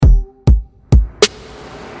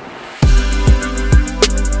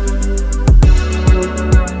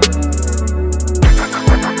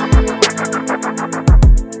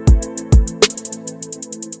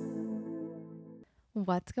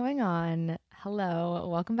What's going on? Hello.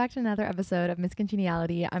 Welcome back to another episode of Miss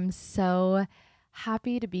Congeniality. I'm so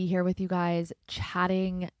happy to be here with you guys,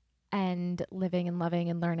 chatting and living and loving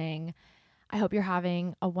and learning. I hope you're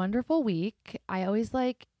having a wonderful week. I always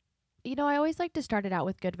like to start it out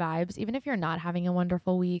with good vibes, even if you're not having a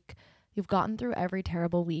wonderful week. You've gotten through every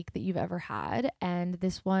terrible week that you've ever had, and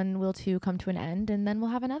this one will too come to an end, and then we'll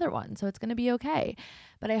have another one. So it's going to be okay.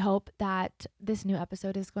 But I hope that this new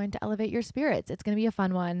episode is going to elevate your spirits. It's going to be a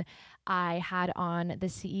fun one. I had on the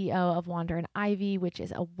CEO of Wander and Ivy, which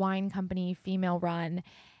is a wine company, female run,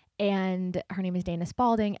 and her name is Dana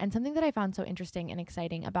Spaulding. And something that I found so interesting and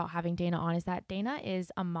exciting about having Dana on is that Dana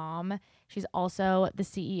is a mom. She's also the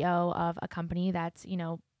CEO of a company that's,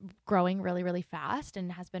 growing really, really fast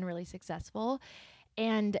and has been really successful.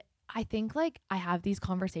 And I think like I have these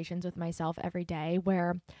conversations with myself every day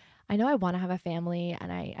where I know I want to have a family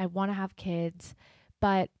and I want to have kids,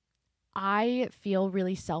 but I feel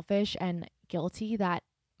really selfish and guilty that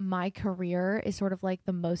my career is sort of like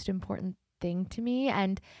the most important thing to me.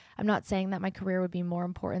 And I'm not saying that my career would be more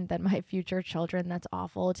important than my future children. That's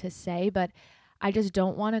awful to say, but I just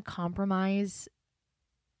don't want to compromise.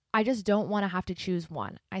 I just don't want to have to choose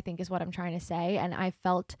one, I think is what I'm trying to say. And I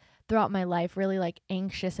felt throughout my life really like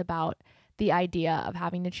anxious about the idea of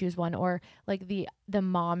having to choose one, or like the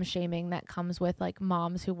mom shaming that comes with like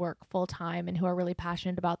moms who work full time and who are really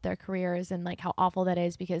passionate about their careers, and like how awful that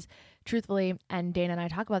is, because truthfully, and Dana and I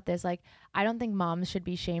talk about this, like I don't think moms should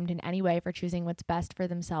be shamed in any way for choosing what's best for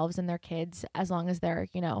themselves and their kids, as long as they're,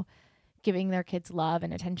 giving their kids love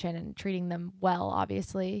and attention and treating them well.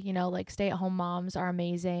 Obviously, like stay-at-home moms are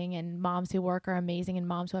amazing, and moms who work are amazing, and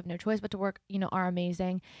moms who have no choice but to work, are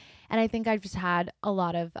amazing. And I think I've just had a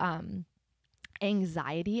lot of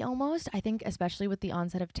anxiety almost. I think especially with the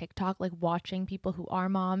onset of TikTok, like watching people who are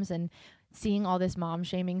moms and seeing all this mom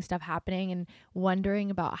shaming stuff happening, and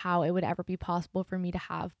wondering about how it would ever be possible for me to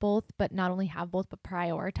have both, but not only have both, but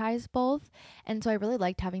prioritize both. And so I really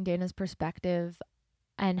liked having Dana's perspective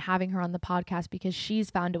and having her on the podcast, because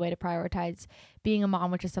she's found a way to prioritize being a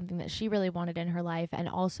mom, which is something that she really wanted in her life, and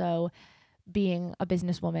also being a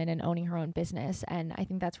businesswoman and owning her own business. And I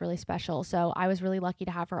think that's really special. So I was really lucky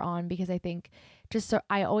to have her on, because I think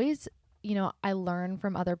I always, I learn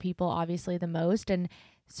from other people obviously the most, and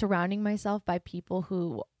surrounding myself by people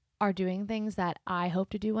who are doing things that I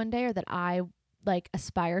hope to do one day, or that I like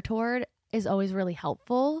aspire toward, is always really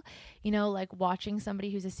helpful. Like watching somebody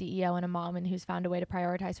who's a CEO and a mom and who's found a way to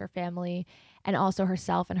prioritize her family and also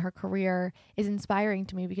herself and her career is inspiring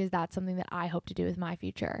to me, because that's something that I hope to do with my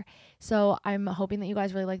future. So I'm hoping that you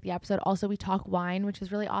guys really like the episode. Also, we talk wine, which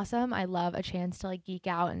is really awesome. I love a chance to like geek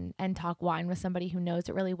out and talk wine with somebody who knows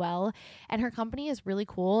it really well. And her company is really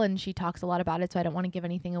cool, and she talks a lot about it. So I don't want to give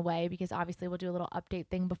anything away, because obviously we'll do a little update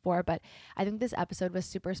thing before, but I think this episode was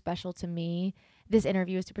super special to me. This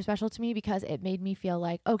interview is super special to me because it made me feel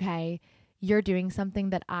like, okay, you're doing something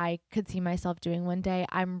that I could see myself doing one day.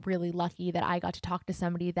 I'm really lucky that I got to talk to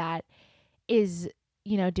somebody that is,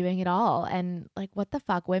 doing it all. And like, what the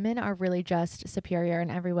fuck? Women are really just superior in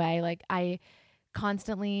every way. Like I'm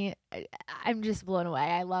just blown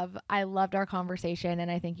away. I loved our conversation, and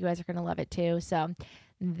I think you guys are going to love it too. So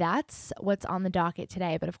that's what's on the docket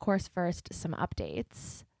today. But of course, first, some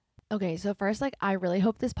updates. Okay, so first, like, I really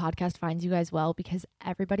hope this podcast finds you guys well, because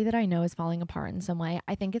everybody that I know is falling apart in some way.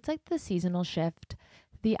 I think it's like the seasonal shift,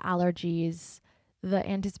 the allergies, the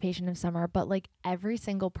anticipation of summer, but like every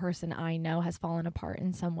single person I know has fallen apart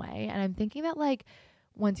in some way. And I'm thinking that like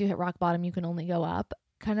once you hit rock bottom, you can only go up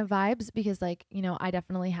kind of vibes, because like, I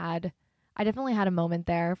definitely had a moment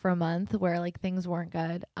there for a month where like things weren't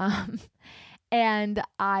good. And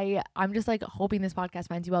I'm just like hoping this podcast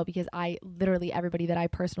finds you well, because I literally, everybody that I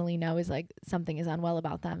personally know is like something is unwell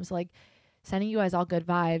about them. So like sending you guys all good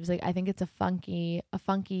vibes. Like I think it's a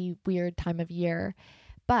funky weird time of year.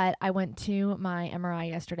 But I went to my MRI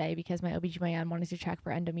yesterday because my OBGYN wanted to check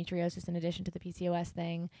for endometriosis in addition to the PCOS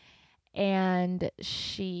thing. And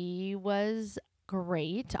she was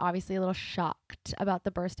great. Obviously a little shocked about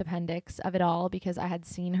the burst appendix of it all, because I had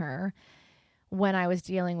seen her when I was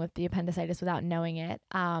dealing with the appendicitis without knowing it.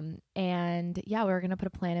 And yeah, we were going to put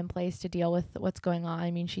a plan in place to deal with what's going on. I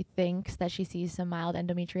mean, she thinks that she sees some mild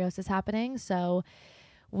endometriosis happening. So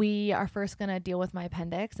we are first going to deal with my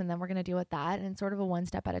appendix, and then we're going to deal with that. And it's sort of a one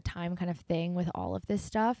step at a time kind of thing with all of this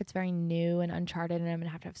stuff. It's very new and uncharted, and I'm going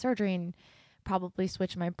to have surgery and probably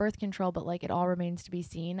switch my birth control, but like it all remains to be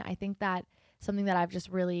seen. I think that something that I've just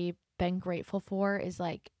really been grateful for is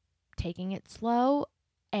like taking it slow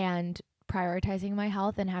and prioritizing my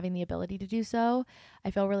health and having the ability to do so.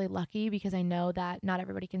 I feel really lucky, because I know that not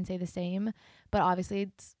everybody can say the same, but obviously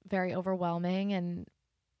it's very overwhelming, and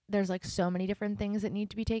there's like so many different things that need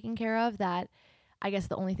to be taken care of that I guess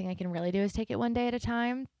the only thing I can really do is take it one day at a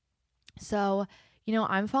time. So,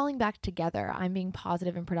 I'm falling back together. I'm being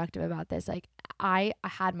positive and productive about this. Like, I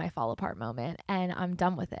had my fall apart moment and I'm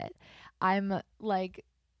done with it. I'm like,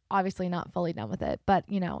 obviously not fully done with it, but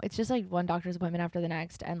it's just like one doctor's appointment after the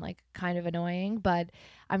next and like kind of annoying, but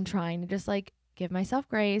I'm trying to just like give myself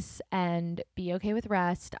grace and be okay with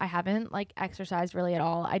rest. I haven't like exercised really at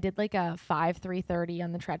all. I did like a 5 3:30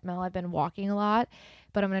 on the treadmill. I've been walking a lot,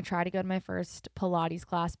 but I'm going to try to go to my first Pilates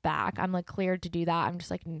class back. I'm like cleared to do that. I'm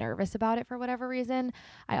just like nervous about it for whatever reason.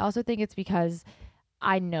 I also think it's because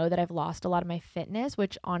I know that I've lost a lot of my fitness,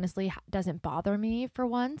 which honestly doesn't bother me for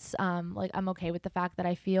once. Like I'm okay with the fact that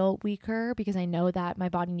I feel weaker because I know that my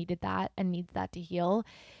body needed that and needs that to heal.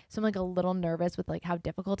 So I'm like a little nervous with like how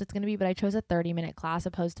difficult it's going to be, but I chose a 30-minute class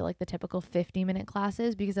opposed to like the typical 50-minute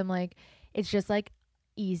classes because I'm like, it's just like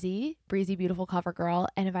easy, breezy, beautiful cover girl.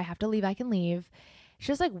 And if I have to leave, I can leave. It's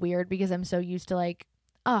just like weird because I'm so used to like,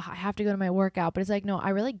 oh, I have to go to my workout. But it's like, no, I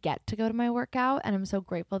really get to go to my workout. And I'm so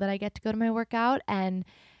grateful that I get to go to my workout. And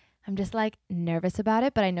I'm just like nervous about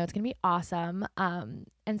it, but I know it's going to be awesome. And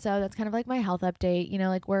so that's kind of like my health update.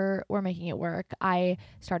 Like we're making it work. I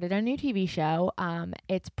started a new TV show.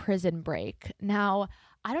 It's Prison Break. Now,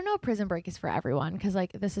 I don't know if Prison Break is for everyone because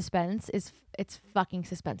like the suspense it's fucking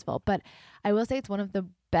suspenseful. But I will say it's one of the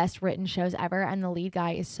best written shows ever. And the lead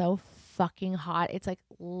guy is so fucking hot. It's like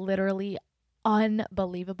literally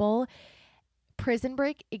unbelievable. Prison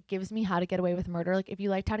Break, it gives me How to Get Away with Murder. Like if you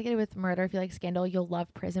liked How to Get Away with Murder, if you like Scandal, you'll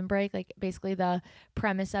love Prison Break. Like basically the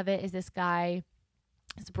premise of it is this guy,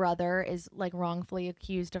 his brother is like wrongfully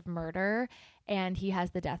accused of murder and he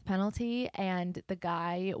has the death penalty, and the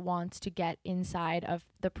guy wants to get inside of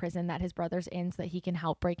the prison that his brother's in so that he can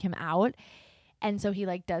help break him out. And so he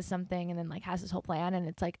like does something and then like has this whole plan, and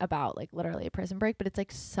it's like about like literally a prison break, but it's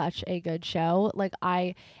like such a good show. Like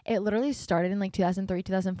it literally started in like 2003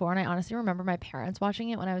 2004, and I honestly remember my parents watching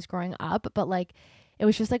it when I was growing up, but like it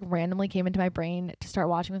was just like randomly came into my brain to start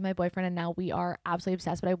watching with my boyfriend, and now we are absolutely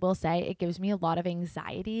obsessed. But I will say it gives me a lot of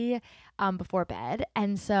anxiety before bed,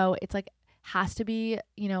 and so it's like has to be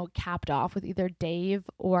capped off with either Dave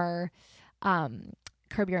or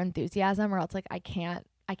Curb Your Enthusiasm, or else like I can't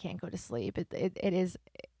go to sleep. It's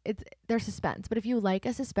there's suspense. But if you like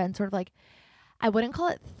a suspense sort of like, I wouldn't call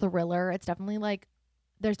it thriller. It's definitely like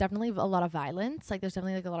there's definitely a lot of violence. Like there's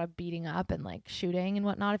definitely like a lot of beating up and like shooting and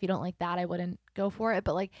whatnot. If you don't like that, I wouldn't go for it.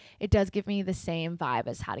 But like it does give me the same vibe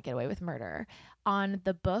as How to Get Away with Murder. On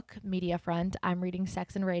the book media front, I'm reading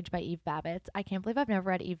Sex and Rage by Eve Babbitt. I can't believe I've never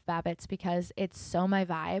read Eve Babbitt's because it's so my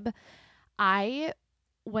vibe. I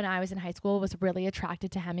when I was in high school was really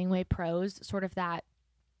attracted to Hemingway prose, sort of that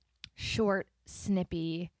short,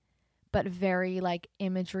 snippy, but very like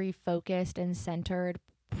imagery focused and centered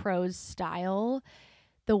prose style.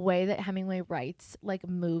 The way that Hemingway writes like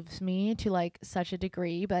moves me to like such a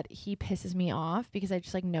degree, but he pisses me off because I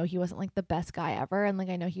just like know he wasn't like the best guy ever. And like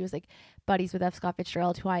I know he was like buddies with F. Scott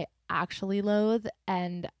Fitzgerald, who I actually loathe.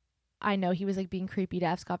 And I know he was like being creepy to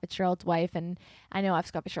F. Scott Fitzgerald's wife. And I know F.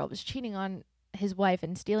 Scott Fitzgerald was cheating on his wife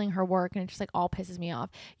and stealing her work, and it just like all pisses me off.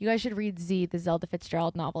 You guys should read Z, the Zelda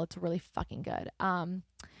Fitzgerald novel. It's really fucking good.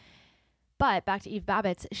 But back to Eve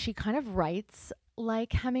Babbitt, she kind of writes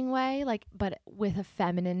like Hemingway, like but with a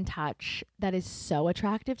feminine touch that is so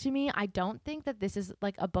attractive to me. I don't think that this is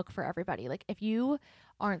like a book for everybody. Like if you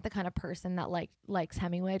aren't the kind of person that likes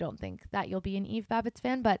Hemingway, I don't think that you'll be an Eve Babbitt's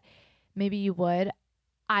fan, but maybe you would.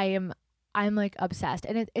 I'm like obsessed.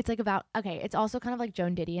 And it's like about, okay, it's also kind of like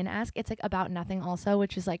Joan Didion-esque. It's like about nothing also,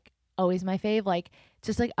 which is like always my fave. Like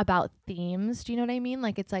just like about themes. Do you know what I mean?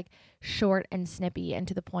 Like it's like short and snippy and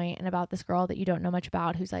to the point, and about this girl that you don't know much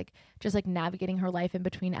about who's like just like navigating her life in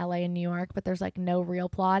between LA and New York, but there's like no real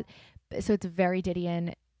plot. So it's very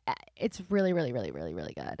Didion. It's really, really, really, really,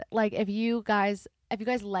 really good. Like if you guys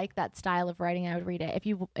like that style of writing, I would read it.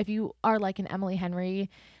 If you are like an Emily Henry,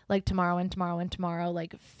 like Tomorrow and Tomorrow and Tomorrow,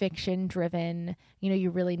 like fiction driven, you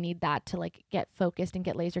really need that to like get focused and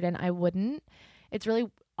get lasered in, I wouldn't. It's really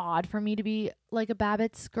odd for me to be like a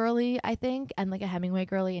Babbitt's girly, I think, and like a Hemingway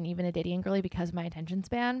girly and even a Didion girly because of my attention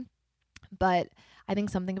span. But I think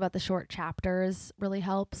something about the short chapters really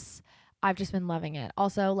helps. I've just been loving it.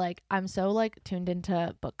 Also, like I'm so like tuned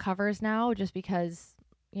into book covers now just because,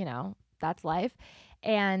 that's life.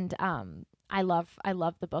 And I love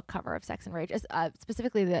the book cover of Sex and Rage,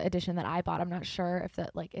 specifically the edition that I bought. I'm not sure if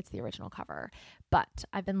that like it's the original cover, but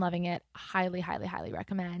I've been loving it. Highly, highly, highly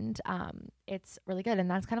recommend. It's really good,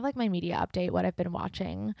 and that's kind of like my media update. What I've been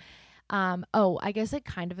watching. I guess like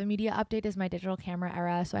kind of a media update is my digital camera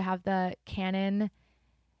era. So I have the Canon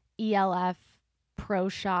ELF 5D. Pro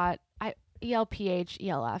Shot. ELPH,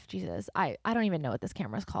 ELF. Jesus, I don't even know what this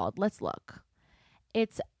camera is called. Let's look.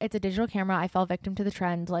 It's a digital camera. I fell victim to the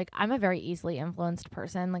trend. Like, I'm a very easily influenced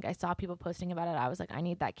person. Like, I saw people posting about it. I was like, I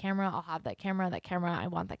need that camera. I'll have that camera. I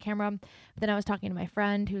want that camera. But then I was talking to my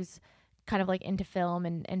friend who's kind of like into film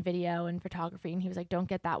and video and photography, and he was like, don't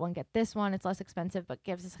get that one, get this one. It's less expensive but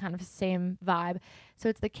gives us kind of the same vibe. So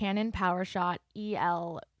it's the Canon PowerShot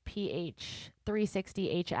ELPH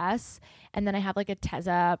 360HS, and then I have like a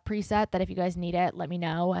Teza preset that if you guys need it, let me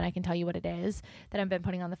know and I can tell you what it is that I've been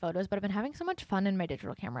putting on the photos. But I've been having so much fun in my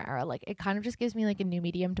digital camera era. Like, it kind of just gives me like a new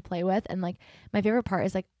medium to play with, and like my favorite part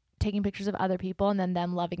is like taking pictures of other people and then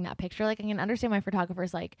them loving that picture. Like, I can understand why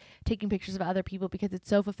photographers like taking pictures of other people, because it's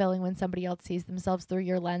so fulfilling when somebody else sees themselves through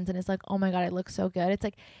your lens and it's like, oh my God, I look so good. It's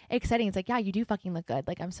like exciting. It's like, yeah, you do fucking look good.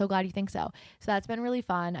 Like, I'm so glad you think so. So that's been really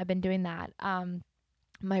fun. I've been doing that.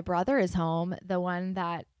 My brother is home. The one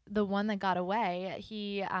that got away,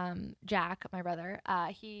 he, Jack, my brother,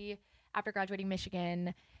 he, after graduating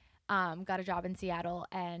Michigan, got a job in Seattle,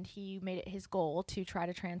 and he made it his goal to try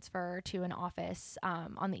to transfer to an office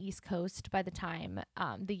on the East Coast by the time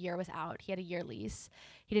the year was out. He had a year lease.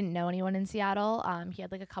 He didn't know anyone in Seattle. He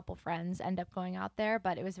had like a couple friends end up going out there,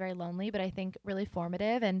 but it was very lonely, but I think really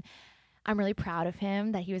formative. And I'm really proud of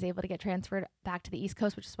him that he was able to get transferred back to the East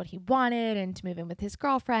Coast, which is what he wanted, and to move in with his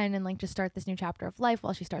girlfriend and like just start this new chapter of life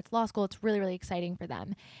while she starts law school. It's really, really exciting for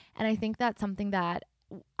them. And I think that's something that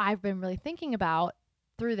I've been really thinking about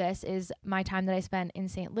through this is my time that I spent in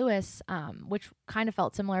St. Louis, which kind of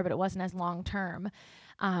felt similar, but it wasn't as long term,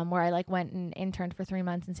 where I like went and interned for 3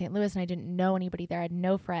 months in St. Louis and I didn't know anybody there. I had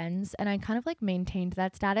no friends, and I kind of like maintained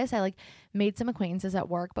that status. I like made some acquaintances at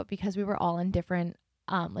work, but because we were all in different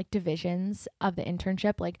like divisions of the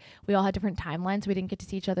internship, like we all had different timelines, so we didn't get to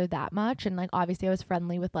see each other that much. And like obviously I was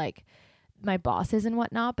friendly with like my bosses and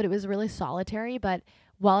whatnot, but it was really solitary. But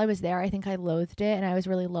while I was there, I think I loathed it, and I was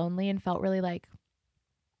really lonely and felt really like,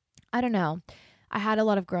 I don't know. I had a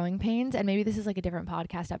lot of growing pains, and maybe this is like a different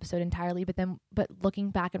podcast episode entirely, but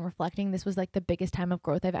looking back and reflecting, this was like the biggest time of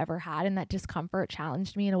growth I've ever had, and that discomfort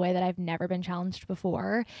challenged me in a way that I've never been challenged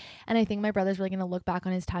before. And I think my brother's really going to look back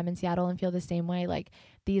on his time in Seattle and feel the same way. Like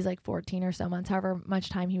these like 14 or so months, however much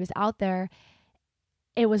time he was out there,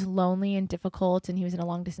 it was lonely and difficult, and he was in a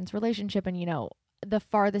long distance relationship, and the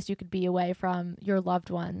farthest you could be away from your loved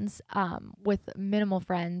ones, with minimal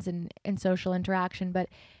friends and social interaction, but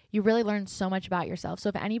you really learn so much about yourself. So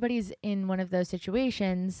if anybody's in one of those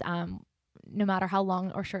situations, no matter how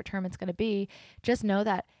long or short term it's going to be, just know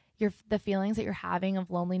that the feelings that you're having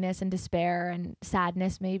of loneliness and despair and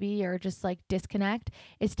sadness, maybe, or just like disconnect,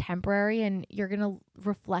 is temporary, and you're going to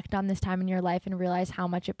reflect on this time in your life and realize how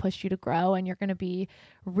much it pushed you to grow, and you're going to be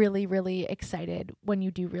really, really excited when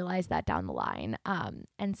you do realize that down the line.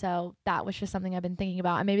 And so that was just something I've been thinking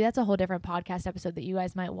about, and maybe that's a whole different podcast episode that you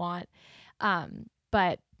guys might want.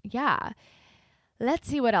 But yeah, let's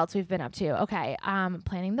see what else we've been up to. Okay.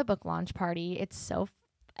 Planning the book launch party. It's so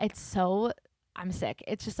I'm sick.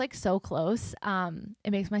 It's just like so close. It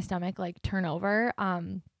makes my stomach like turn over.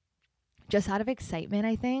 Just out of excitement,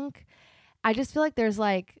 I think. I just feel like there's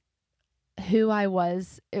like who I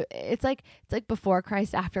was. It's like before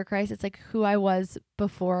Christ, after Christ. It's like who I was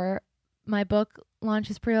before my book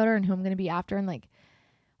launches pre-order and who I'm going to be after, and like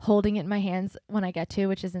holding it in my hands when I get to,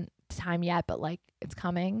 which isn't time yet, but like it's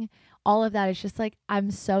coming. All of that is just like,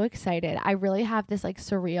 I'm so excited. I really have this like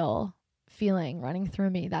surreal feeling running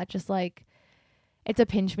through me that just like, it's a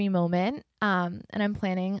pinch me moment. And I'm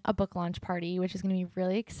planning a book launch party, which is going to be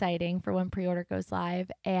really exciting for when pre-order goes live.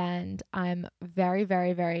 And I'm very,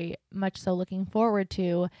 very, very much so looking forward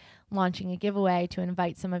to launching a giveaway to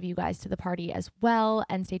invite some of you guys to the party as well.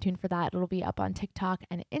 And stay tuned for that. It'll be up on TikTok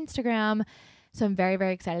and Instagram. So I'm very,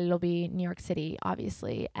 very excited. It'll be New York City,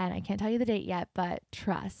 obviously. And I can't tell you the date yet, but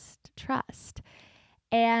trust.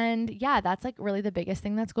 And yeah, that's like really the biggest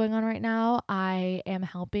thing that's going on right now. I am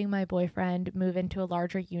helping my boyfriend move into a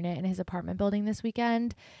larger unit in his apartment building this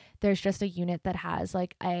weekend. There's just a unit that has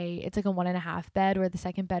like it's like a 1.5 bed, where the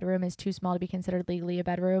second bedroom is too small to be considered legally a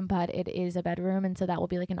bedroom, but it is a bedroom. And so that will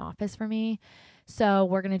be like an office for me. So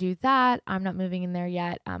we're going to do that. I'm not moving in there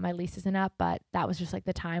yet. My lease isn't up, but that was just like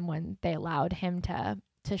the time when they allowed him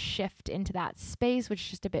to shift into that space, which is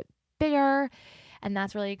just a bit bigger. And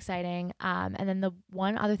that's really exciting. And then the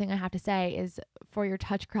one other thing I have to say is, for your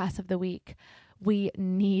touch grass of the week, we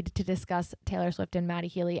need to discuss Taylor Swift and Maddie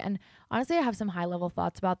Healy. And honestly, I have some high level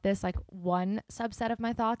thoughts about this. Like, one subset of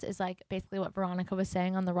my thoughts is like basically what Veronica was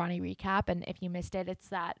saying on the Ronnie recap. And if you missed it, it's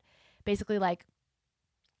that basically like,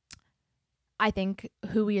 I think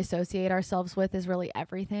who we associate ourselves with is really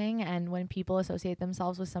everything. And when people associate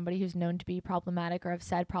themselves with somebody who's known to be problematic or have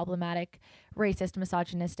said problematic, racist,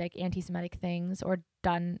 misogynistic, anti Semitic things or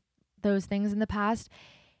done those things in the past,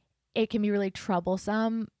 it can be really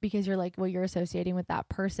troublesome because you're like, well, you're associating with that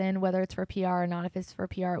person, whether it's for PR or not. If it's for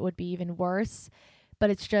PR, it would be even worse,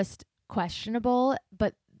 but it's just questionable.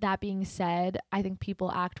 But that being said, I think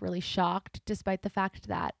people act really shocked despite the fact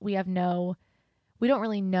that we don't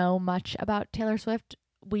really know much about Taylor Swift.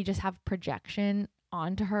 We just have projection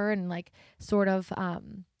onto her and like sort of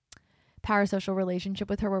parasocial relationship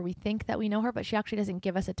with her where we think that we know her, but she actually doesn't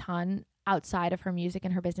give us a ton outside of her music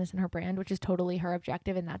and her business and her brand, which is totally her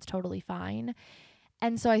objective and that's totally fine.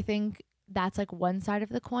 And so I think that's like one side of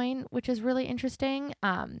the coin, which is really interesting.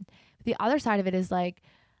 The other side of it is like,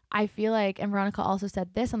 I feel like, and Veronica also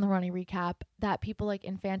said this on the Ronnie recap, that people like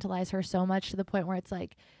infantilize her so much to the point where it's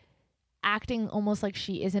like acting almost like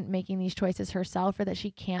she isn't making these choices herself or that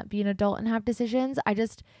she can't be an adult and have decisions. I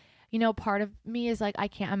just, part of me is like, I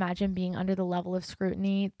can't imagine being under the level of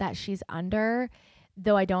scrutiny that she's under,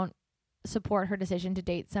 though I don't support her decision to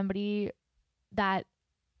date somebody that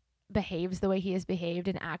behaves the way he has behaved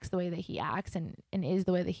and acts the way that he acts and is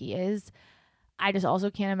the way that he is. I just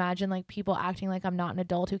also can't imagine like people acting like I'm not an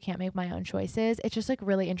adult who can't make my own choices. It's just like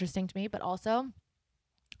really interesting to me, but also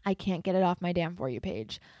I can't get it off my damn For You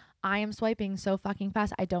page. I am swiping so fucking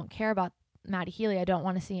fast. I don't care about Maddie Healy. I don't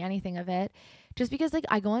want to see anything of it. Just because like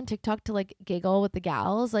I go on TikTok to like giggle with the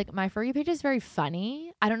gals. Like my For You page is very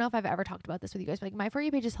funny. I don't know if I've ever talked about this with you guys, but like my For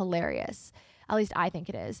You page is hilarious. At least I think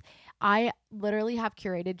it is. I literally have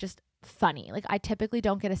curated just funny. Like I typically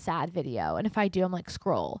don't get a sad video. And if I do, I'm like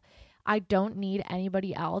scroll. I don't need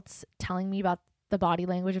anybody else telling me about the body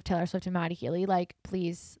language of Taylor Swift and Maddie Healy. Like,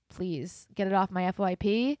 please, please get it off my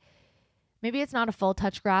FYP. Maybe it's not a full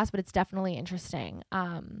touch grass, but it's definitely interesting.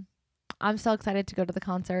 I'm so excited to go to the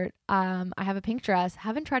concert. I have a pink dress.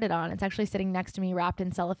 Haven't tried it on. It's actually sitting next to me wrapped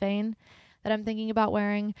in cellophane that I'm thinking about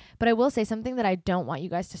wearing. But I will say something that I don't want you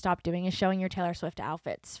guys to stop doing is showing your Taylor Swift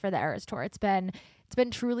outfits for the Eras Tour. It's been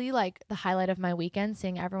truly like the highlight of my weekend,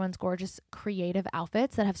 seeing everyone's gorgeous creative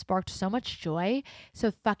outfits that have sparked so much joy.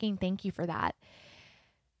 So fucking thank you for that.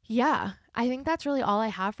 Yeah, I think that's really all I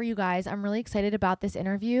have for you guys. I'm really excited about this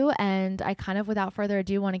interview and I kind of, without further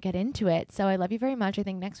ado, want to get into it. So I love you very much. I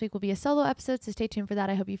think next week will be a solo episode, so stay tuned for that.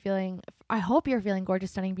 I hope you're feeling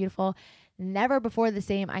gorgeous, stunning, beautiful, never before the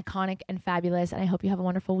same, iconic and fabulous. And I hope you have a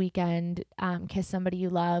wonderful weekend. Kiss somebody you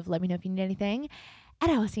love. Let me know if you need anything.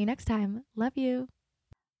 And I will see you next time. Love you.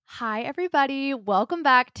 Hi, everybody. Welcome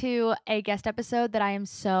back to a guest episode that I am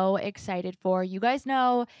so excited for. You guys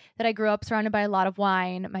know that I grew up surrounded by a lot of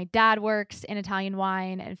wine. My dad works in Italian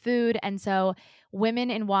wine and food. And so,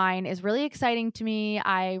 women in wine is really exciting to me.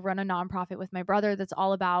 I run a nonprofit with my brother that's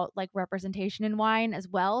all about like representation in wine as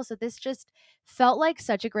well. So, this just felt like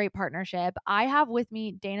such a great partnership. I have with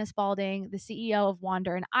me Dana Spaulding, the CEO of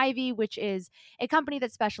Wander and Ivy, which is a company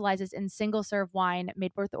that specializes in single serve wine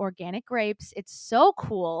made with organic grapes. It's so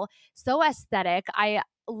cool, so aesthetic. I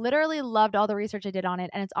literally loved all the research I did on it,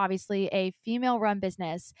 and it's obviously a female run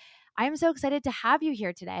business. I am so excited to have you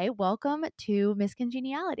here today. Welcome to Miss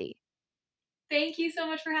Congeniality. Thank you so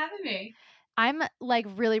much for having me. I'm like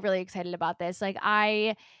really, really excited about this. Like,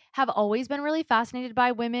 I have always been really fascinated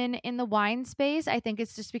by women in the wine space. I think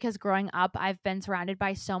it's just because growing up, I've been surrounded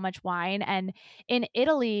by so much wine. And in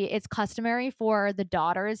Italy, it's customary for the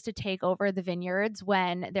daughters to take over the vineyards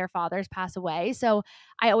when their fathers pass away. So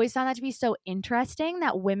I always found that to be so interesting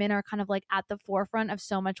that women are kind of like at the forefront of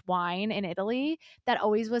so much wine in Italy. That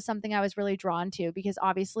always was something I was really drawn to because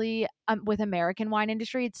obviously, with American wine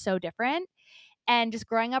industry, it's so different. And just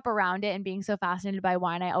growing up around it and being so fascinated by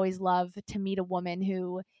wine, I always love to meet a woman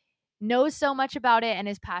who knows so much about it and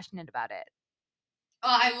is passionate about it.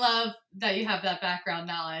 Oh, I love that you have that background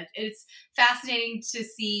knowledge. It's fascinating to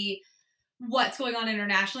see what's going on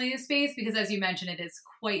internationally in this space because, as you mentioned, it is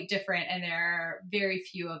quite different, and there are very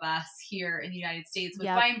few of us here in the United States with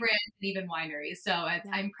Yep. wine brands and even wineries. So Yep.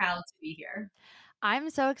 I'm proud to be here. I'm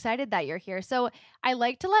so excited that you're here. So I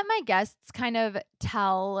like to let my guests kind of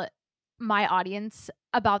tell my audience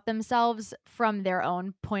about themselves from their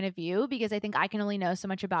own point of view because I think I can only know so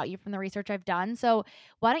much about you from the research I've done. So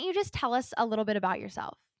why don't you just tell us a little bit about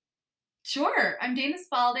yourself? Sure. I'm Dana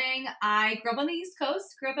Spaulding. I grew up on the East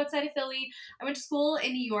Coast, grew up outside of Philly. I went to school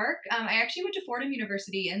in New York. I actually went to Fordham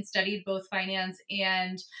University and studied both finance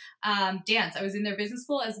and dance. I was in their business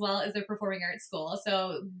school as well as their performing arts school.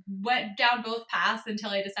 So went down both paths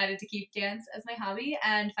until I decided to keep dance as my hobby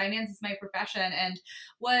and finance as my profession, and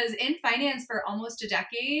was in finance for almost a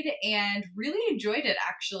decade and really enjoyed it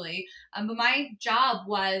actually. But my job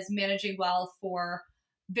was managing wealth for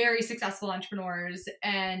very successful entrepreneurs.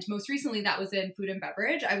 And most recently, that was in food and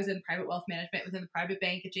beverage. I was in private wealth management within the private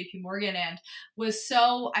bank at JP Morgan, and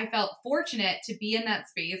I felt fortunate to be in that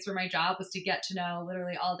space where my job was to get to know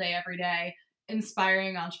literally all day, every day,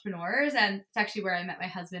 inspiring entrepreneurs. And it's actually where I met my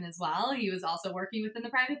husband as well. He was also working within the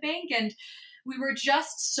private bank. And we were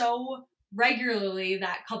just so regularly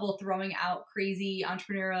that couple throwing out crazy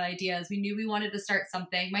entrepreneurial ideas. We knew we wanted to start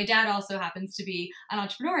something. My dad also happens to be an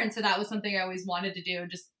entrepreneur, and so that was something I always wanted to do,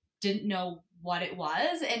 just didn't know what it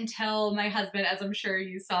was until my husband, as I'm sure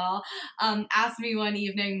you saw, asked me one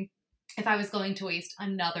evening if I was going to waste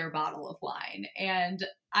another bottle of wine. And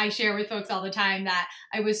I share with folks all the time that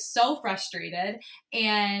I was so frustrated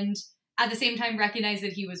and at the same time recognize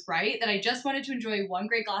that he was right, that I just wanted to enjoy one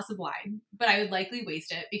great glass of wine, but I would likely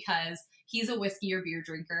waste it because he's a whiskey or beer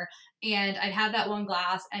drinker. And I'd have that one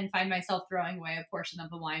glass and find myself throwing away a portion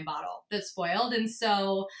of the wine bottle that's spoiled. And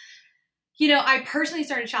so, I personally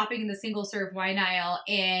started shopping in the single serve wine aisle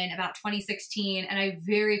in about 2016, and I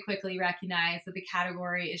very quickly recognized that the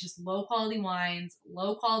category is just low quality wines,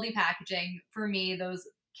 low quality packaging. For me, those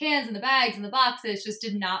cans and the bags and the boxes just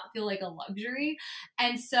did not feel like a luxury.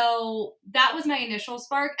 And so that was my initial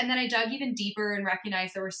spark. And then I dug even deeper and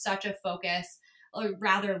recognized there was such a focus, or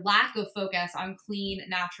rather lack of focus, on clean,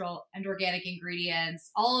 natural, and organic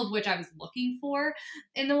ingredients, all of which I was looking for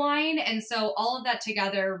in the wine. And so all of that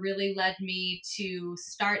together really led me to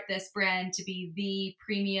start this brand to be the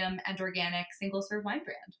premium and organic single serve wine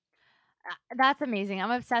brand. That's amazing.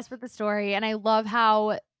 I'm obsessed with the story, and I love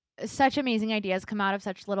how such amazing ideas come out of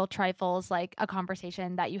such little trifles, like a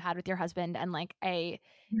conversation that you had with your husband and like a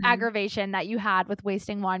Mhm. aggravation that you had with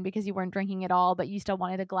wasting wine because you weren't drinking it all, but you still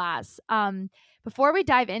wanted a glass. Before we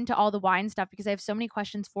dive into all the wine stuff, because I have so many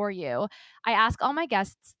questions for you, I ask all my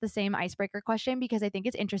guests the same icebreaker question because I think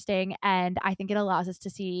it's interesting and I think it allows us to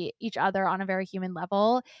see each other on a very human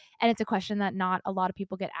level. And it's a question that not a lot of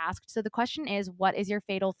people get asked. So the question is, what is your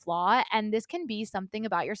fatal flaw? And this can be something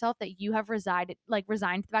about yourself that you have resigned to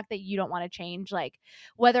the fact that you don't want to change. Like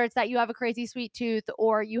whether it's that you have a crazy sweet tooth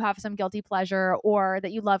or you have some guilty pleasure or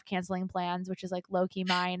that you love canceling plans, which is like low key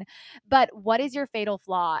mine. But what is your fatal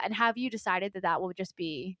flaw? And have you decided that that will just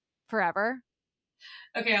be forever?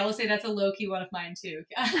 Okay, I will say that's a low key one of mine too.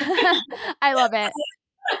 I love it.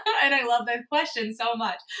 And I love that question so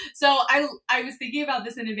much. So I was thinking about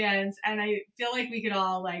this in advance, and I feel like we could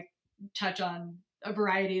all like touch on a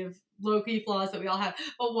variety of low key flaws that we all have.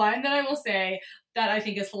 But one that I will say that I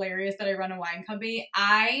think is hilarious, that I run a wine company.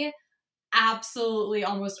 I absolutely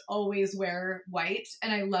almost always wear white,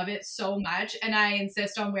 and I love it so much, and I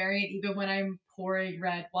insist on wearing it even when I'm pouring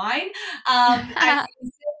red wine. I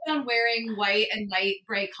insist on wearing white and light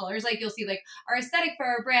bright colors. Like you'll see, like our aesthetic for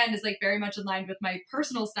our brand is like very much aligned with my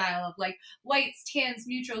personal style of like whites, tans,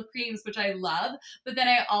 neutral creams, which I love. But then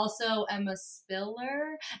I also am a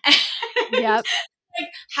spiller and Yep. like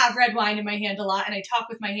have red wine in my hand a lot, and I talk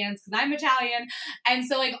with my hands because I'm Italian. And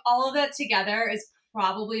so like all of that together is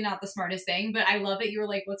probably not the smartest thing, but I love that you were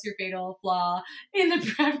like, what's your fatal flaw in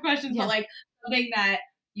the prep questions, but Yeah. like something that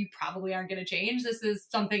you probably aren't going to change. This is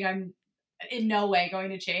something I'm in no way going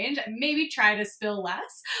to change. Maybe try to spill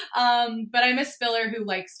less. But I'm a spiller who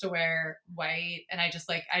likes to wear white, and I just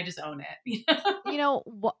own it.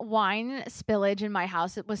 Wine spillage in my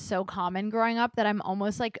house, it was so common growing up that I'm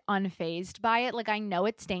almost like unfazed by it. Like I know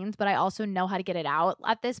it stains, but I also know how to get it out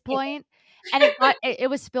at this point. And it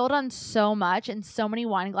was spilled on so much, and so many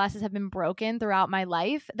wine glasses have been broken throughout my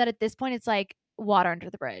life that at this point it's like water under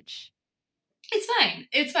the bridge. It's fine.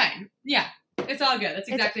 It's fine. Yeah. It's all good. That's It's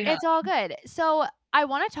exactly how. it's all good. So, I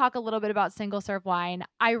wanna talk a little bit about single serve wine.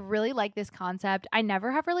 I really like this concept. I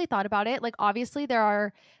never have really thought about it. Like, obviously, there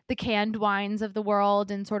are the canned wines of the world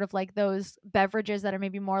and sort of like those beverages that are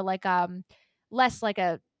maybe more like, less like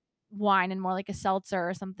a wine and more like a seltzer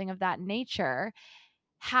or something of that nature.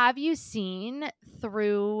 Have you seen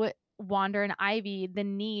through Wander and Ivy the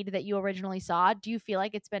need that you originally saw? Do you feel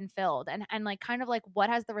like it's been filled? And like kind of like what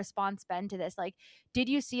has the response been to this? Like, did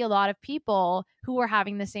you see a lot of people who were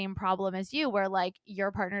having the same problem as you where like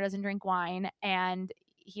your partner doesn't drink wine and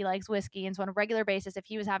he likes whiskey, and so on a regular basis if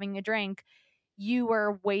he was having a drink, you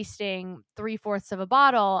were wasting 3/4 of a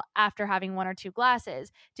bottle after having one or two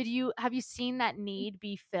glasses. Have you seen that need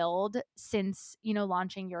be filled since,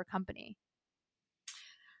 launching your company?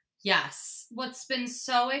 Yes. What's been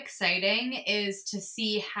so exciting is to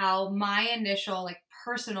see how my initial like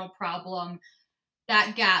personal problem,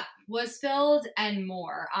 that gap was filled and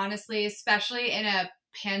more. Honestly, especially in a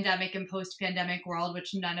pandemic and post-pandemic world,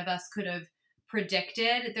 which none of us could have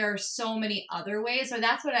predicted. There are so many other ways. So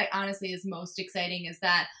that's what I honestly is most exciting is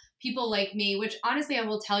that people like me, which honestly I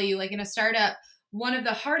will tell you, like in a startup, one of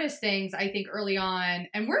the hardest things I think early on,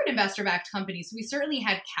 and we're an investor-backed company, so we certainly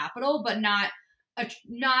had capital, but not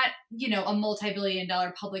a multi-billion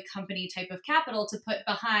dollar public company type of capital to put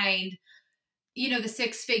behind the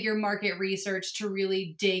six-figure market research to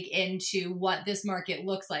really dig into what this market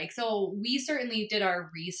looks like. So we certainly did our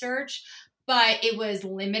research, but it was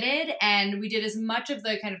limited, and we did as much of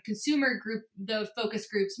the kind of consumer group, the focus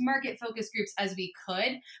groups, market focus groups as we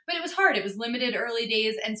could, but it was hard. It was limited early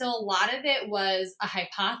days, and so a lot of it was a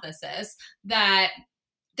hypothesis that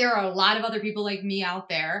there are a lot of other people like me out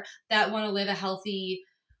there that want to live a healthy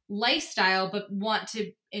lifestyle but want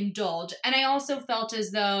to indulge. And I also felt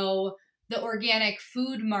as though the organic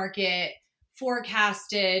food market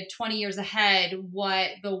forecasted 20 years ahead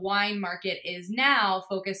what the wine market is now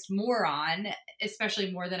focused more on,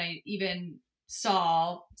 especially more than I even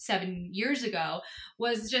saw 7 years ago,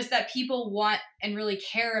 was just that people want and really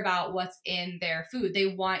care about what's in their food. They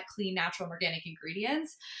want clean, natural, and organic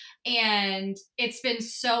ingredients. And it's been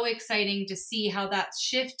so exciting to see how that's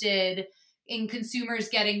shifted in consumers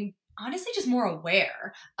getting honestly just more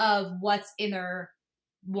aware of what's in their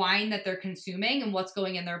wine that they're consuming and what's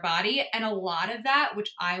going in their body. And a lot of that,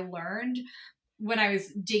 which I learned when I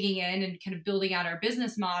was digging in and kind of building out our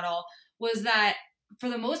business model, was that for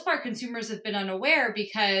the most part, consumers have been unaware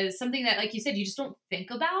because something that, like you said, you just don't think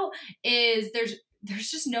about is there's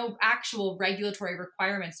just no actual regulatory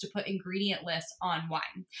requirements to put ingredient lists on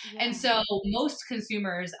wine. And Yeah. so most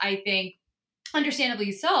consumers, I think,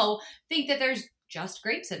 understandably so, think that there's just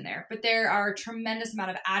grapes in there, but there are a tremendous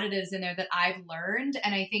amount of additives in there that I've learned,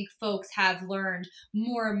 and I think folks have learned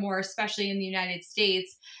more and more, especially in the United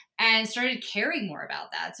States, and started caring more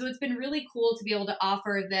about that. So it's been really cool to be able to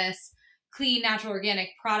offer this clean, natural, organic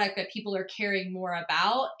product that people are caring more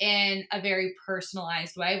about in a very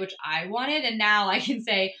personalized way, which I wanted. And now I can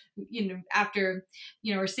say, after,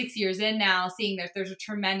 we're 6 years in now, seeing that there's a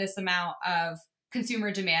tremendous amount of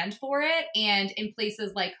consumer demand for it. And in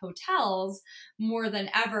places like hotels, more than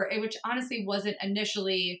ever, which honestly wasn't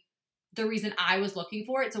initially the reason I was looking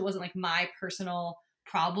for it. So it wasn't like my personal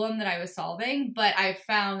problem that I was solving, but I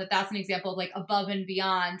found that that's an example of like above and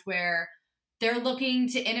beyond where they're looking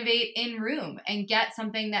to innovate in room and get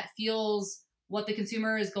something that feels what the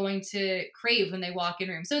consumer is going to crave when they walk in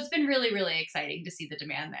room. So it's been really, really exciting to see the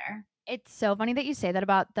demand there. It's so funny that you say that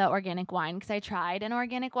about the organic wine because I tried an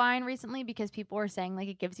organic wine recently because people were saying like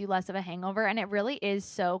it gives you less of a hangover, and it really is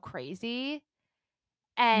so crazy.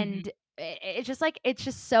 Mm-hmm. And it's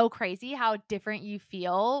just so crazy how different you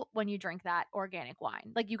feel when you drink that organic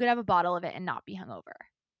wine. Like you could have a bottle of it and not be hungover.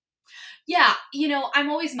 Yeah, I'm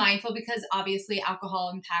always mindful because obviously alcohol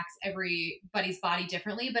impacts everybody's body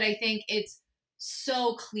differently, but I think it's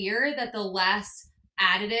so clear that the less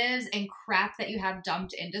additives and crap that you have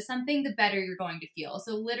dumped into something, the better you're going to feel.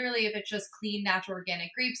 So literally, if it's just clean, natural,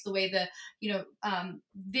 organic grapes, the way the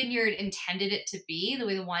vineyard intended it to be, the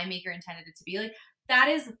way the winemaker intended it to be, like that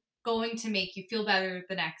is going to make you feel better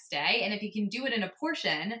the next day. And if you can do it in a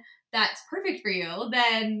portion that's perfect for you,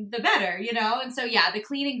 then the better. And so, yeah, the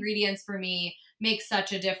clean ingredients for me make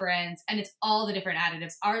such a difference. And it's all the different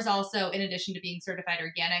additives. Ours also, in addition to being certified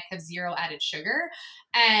organic, have zero added sugar.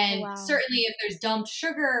 Oh, And wow. certainly, if there's dumped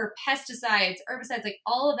sugar, pesticides, herbicides, like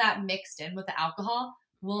all of that mixed in with the alcohol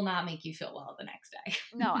will not make you feel well the next day.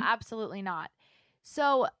 No, absolutely not.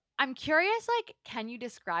 So I'm curious, like, can you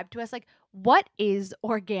describe to us, like, what is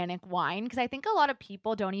organic wine? Because I think a lot of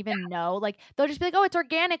people don't even know. Like, they'll just be like, oh, it's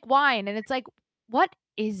organic wine. And it's like, what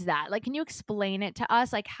is that? Like, can you explain it to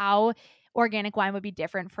us, like, how organic wine would be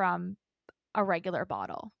different from a regular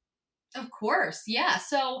bottle? Of course. Yeah.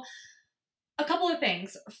 So, a couple of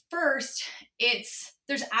things. First,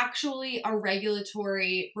 there's actually a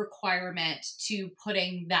regulatory requirement to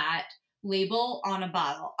putting that label on a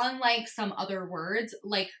bottle. Unlike some other words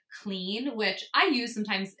like clean, which I use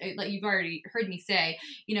sometimes, like you've already heard me say,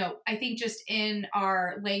 I think just in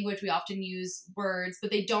our language we often use words,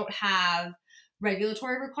 but they don't have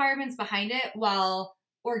regulatory requirements behind it, while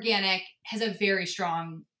organic has a very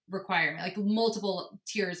strong requirement, like multiple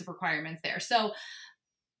tiers of requirements there. So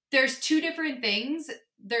there's two different things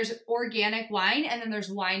there's organic wine and then there's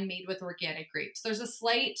wine made with organic grapes. There's a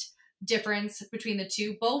slight difference between the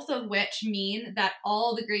two, both of which mean that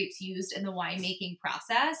all the grapes used in the winemaking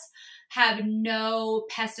process have no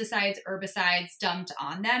pesticides, herbicides dumped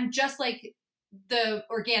on them, just like the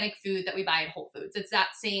organic food that we buy at Whole Foods. It's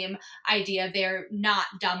that same idea. They're not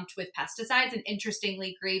dumped with pesticides. And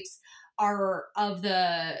interestingly, grapes are of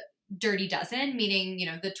the dirty dozen, meaning,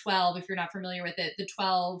 the 12, if you're not familiar with it, the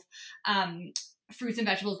 12 fruits and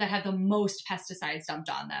vegetables that have the most pesticides dumped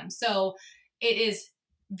on them. So it is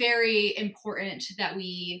very important that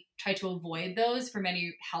we try to avoid those for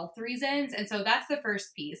many health reasons. And so that's the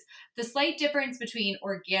first piece. The slight difference between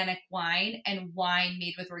organic wine and wine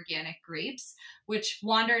made with organic grapes, which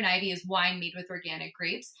Wander and Ivy is wine made with organic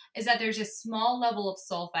grapes, is that there's a small level of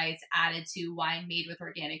sulfites added to wine made with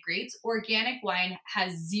organic grapes. Organic wine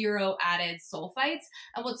has 0 added sulfites.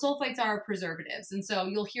 And what sulfites are preservatives. And so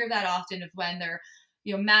you'll hear that often of when they're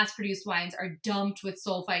mass-produced wines are dumped with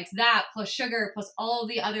sulfites. That plus sugar plus all of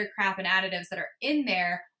the other crap and additives that are in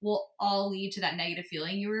there will all lead to that negative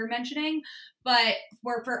feeling you were mentioning. But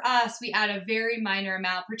for us, we add a very minor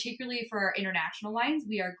amount, particularly for our international wines.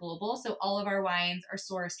 We are global, so all of our wines are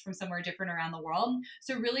sourced from somewhere different around the world.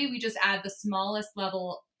 So really, we just add the smallest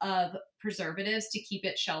level of preservatives to keep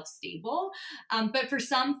it shelf stable. But for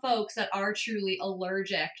some folks that are truly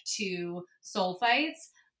allergic to sulfites,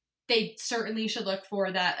 they certainly should look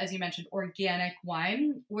for that, as you mentioned, organic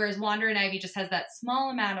wine, whereas Wander and Ivy just has that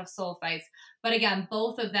small amount of sulfites. But again,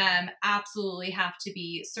 both of them absolutely have to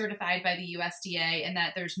be certified by the USDA and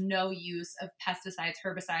that there's no use of pesticides,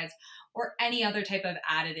 herbicides, or any other type of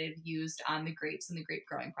additive used on the grapes in the grape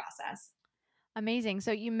growing process. Amazing.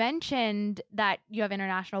 So you mentioned that you have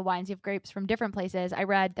international wines, you have grapes from different places. I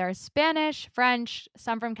read there's Spanish, French,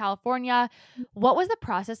 some from California. What was the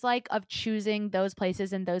process like of choosing those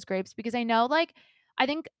places and those grapes? Because I know, I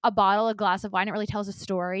think a bottle, a glass of wine, it really tells a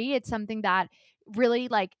story. It's something that really,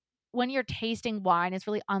 when you're tasting wine, it's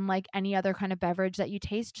really unlike any other kind of beverage that you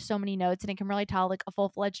taste so many notes and it can really tell a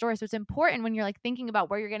full-fledged story. So it's important when you're thinking about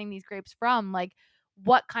where you're getting these grapes from,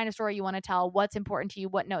 what kind of story you want to tell, what's important to you,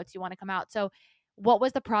 what notes you want to come out. So what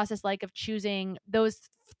was the process like of choosing those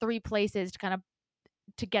 3 places to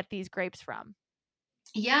to get these grapes from?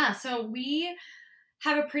 Yeah, so we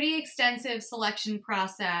have a pretty extensive selection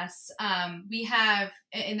process. We have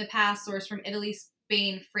in the past sourced from Italy,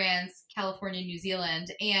 Spain, France, California, New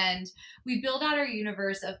Zealand, and we build out our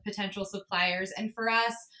universe of potential suppliers. And for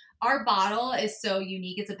us, our bottle is so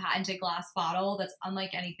unique. It's a patented glass bottle that's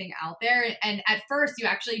unlike anything out there. And at first, you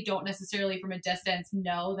actually don't necessarily from a distance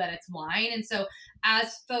know that it's wine. And so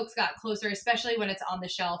as folks got closer, especially when it's on the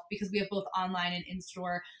shelf, because we have both online and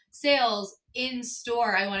in-store sales, in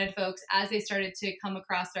store, I wanted folks, as they started to come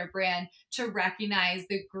across our brand, to recognize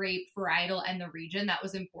the grape varietal and the region. That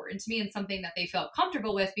was important to me and something that they felt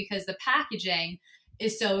comfortable with because the packaging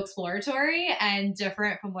is so exploratory and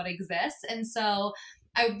different from what exists. And so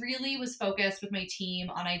I really was focused with my team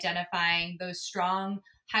on identifying those strong,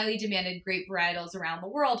 highly demanded grape varietals around the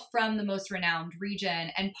world from the most renowned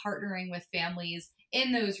region and partnering with families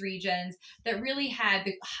in those regions that really had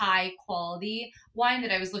the high quality wine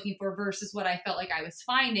that I was looking for versus what I felt like I was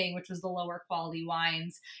finding, which was the lower quality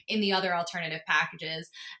wines in the other alternative packages.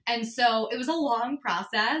 And so it was a long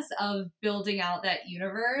process of building out that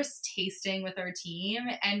universe, tasting with our team,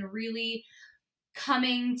 and really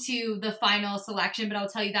coming to the final selection. But I'll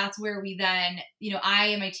tell you, that's where we then, I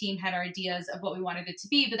and my team had our ideas of what we wanted it to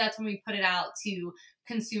be, but that's when we put it out to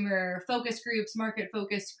consumer focus groups, market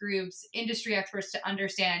focus groups, industry experts to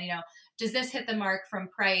understand, does this hit the mark from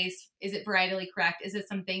price? Is it varietally correct? Is it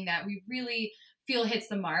something that we really feel hits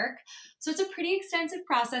the mark? So it's a pretty extensive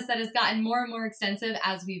process that has gotten more and more extensive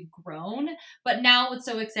as we've grown. But now what's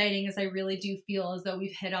so exciting is I really do feel as though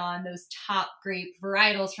we've hit on those top grape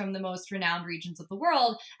varietals from the most renowned regions of the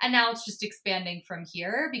world. And now it's just expanding from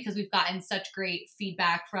here because we've gotten such great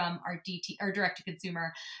feedback from our our direct to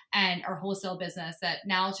consumer and our wholesale business that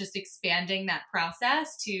now it's just expanding that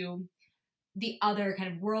process to the other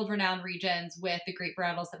kind of world renowned regions with the grape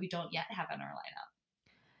varietals that we don't yet have in our lineup.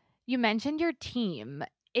 You mentioned your team.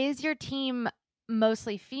 Is your team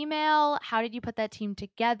mostly female? How did you put that team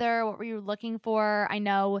together? What were you looking for? I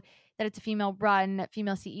know that it's a female run,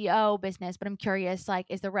 female CEO business, but I'm curious,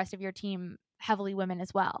 is the rest of your team heavily women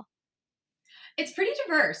as well? It's pretty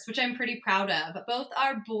diverse, which I'm pretty proud of. Both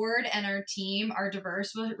our board and our team are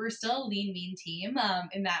diverse. We're still a lean, mean team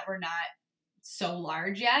in that we're not so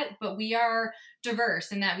large yet, but we are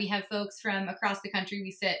diverse in that we have folks from across the country.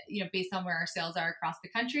 We sit, based on where our sales are across the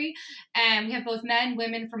country. And we have both men,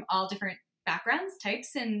 women from all different backgrounds,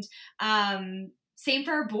 types, and same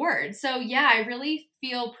for our board. So yeah, I really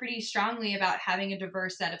feel pretty strongly about having a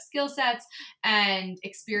diverse set of skill sets and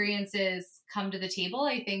experiences come to the table.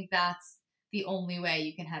 I think that's the only way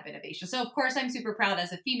you can have innovation. So of course I'm super proud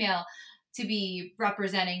as a female to be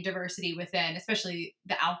representing diversity within, especially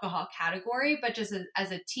the alcohol category, but just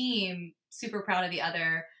as a team, super proud of the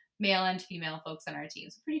other male and female folks on our team.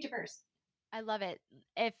 So pretty diverse. I love it.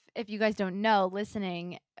 If you guys don't know,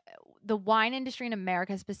 listening, the wine industry in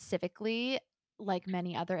America specifically, like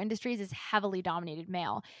many other industries, is heavily dominated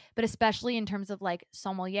male, but especially in terms of like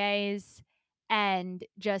sommeliers and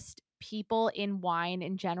just people in wine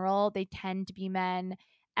in general, they tend to be men.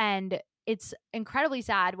 And it's incredibly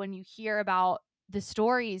sad when you hear about the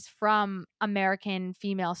stories from American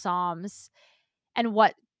female somms and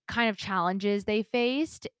what kind of challenges they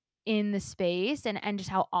faced in the space, and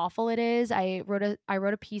just how awful it is. I wrote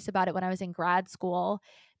a piece about it when I was in grad school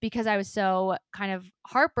because I was so kind of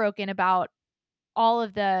heartbroken about all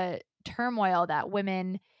of the turmoil that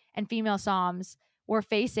women and female somms were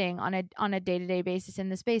facing on a day-to-day basis in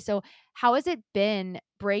the space. So how has it been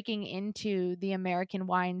breaking into the American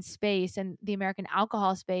wine space and the American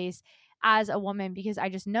alcohol space as a woman? Because I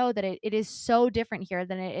just know that it is so different here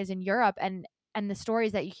than it is in Europe, and the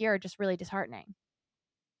stories that you hear are just really disheartening.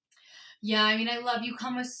 Yeah, I mean, I love you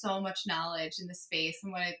come with so much knowledge in the space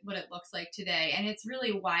and what it looks like today, and it's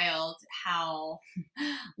really wild how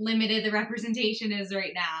limited the representation is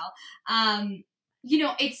right now.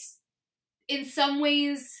 It's in some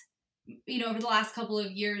ways, over the last couple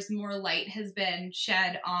of years, more light has been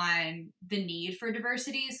shed on the need for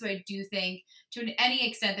diversity. So I do think, to any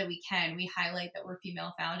extent that we can, we highlight that we're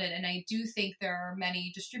female founded, and I do think there are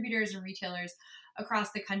many distributors and retailers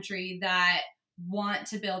across the country that want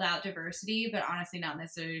to build out diversity, but honestly not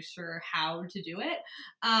necessarily sure how to do it.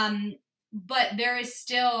 But there is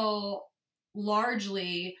still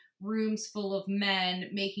largely rooms full of men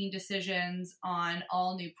making decisions on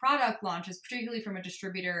all new product launches, particularly from a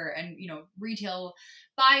distributor and retail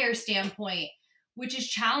buyer standpoint, which is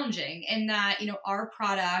challenging in that our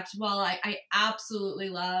product, while I absolutely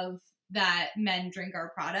love that men drink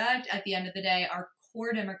our product, at the end of the day our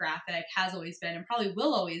core demographic has always been and probably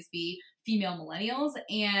will always be female millennials.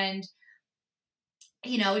 And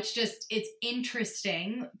it's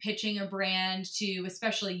interesting pitching a brand to,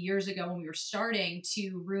 especially years ago when we were starting,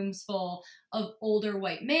 to rooms full of older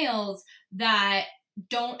white males that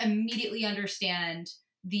don't immediately understand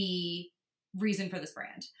the reason for this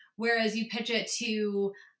brand. Whereas you pitch it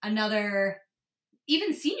to another,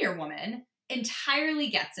 even senior woman, entirely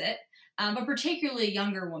gets it, but particularly a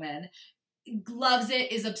younger woman loves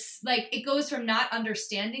it, like it goes from not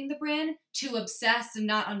understanding the brand to obsessed and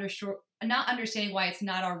not understanding why it's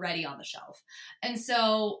not already on the shelf. And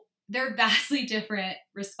so they're vastly different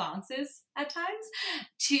responses at times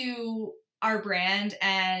to our brand,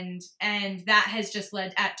 and that has just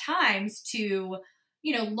led at times to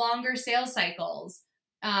longer sales cycles,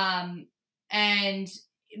 and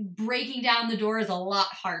breaking down the door is a lot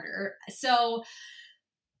harder. So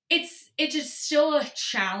it's just still a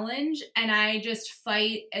challenge, and I just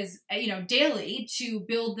fight as daily to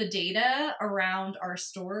build the data around our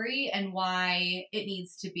story and why it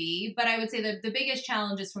needs to be. But I would say that the biggest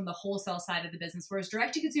challenge is from the wholesale side of the business, whereas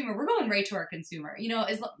direct to consumer, we're going right to our consumer.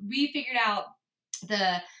 As we figured out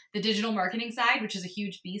the digital marketing side, which is a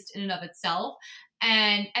huge beast in and of itself,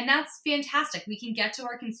 and that's fantastic. We can get to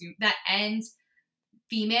our consumer, that end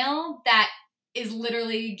female that is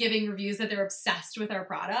literally giving reviews that they're obsessed with our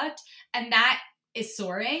product, and that is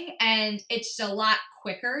soaring, and it's a lot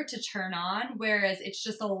quicker to turn on, whereas it's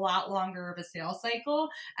just a lot longer of a sales cycle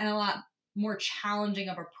and a lot more challenging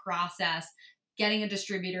of a process getting a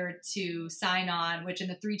distributor to sign on, which in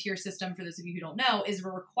the 3-tier system, for those of you who don't know, is a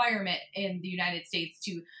requirement in the United States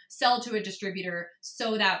to sell to a distributor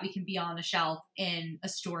so that we can be on the shelf in a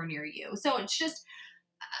store near you. So it's just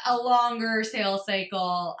a longer sales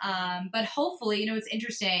cycle. But hopefully, it's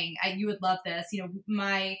interesting. You would love this.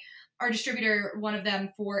 Our distributor, one of them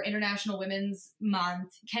for International Women's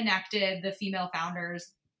Month, connected the female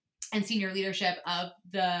founders and senior leadership of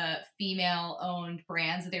the female-owned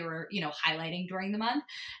brands that they were, highlighting during the month.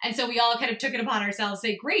 And so we all kind of took it upon ourselves to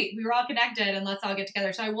say, great, we were all connected and let's all get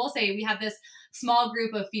together. So I will say we have this small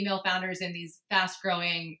group of female founders in these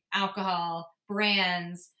fast-growing alcohol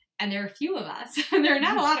brands, and there are a few of us. There are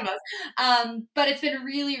not a lot of us. But it's been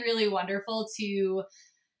really, really wonderful to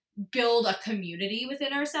build a community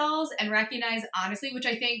within ourselves and recognize, honestly, which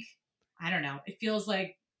I think, I don't know, it feels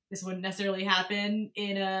like this wouldn't necessarily happen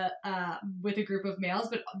in with a group of males,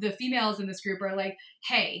 but the females in this group are like,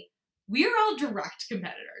 hey, we're all direct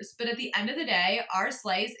competitors, but at the end of the day, our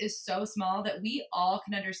slice is so small that we all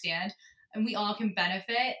can understand and we all can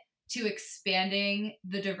benefit to expanding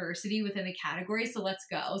the diversity within the category. So let's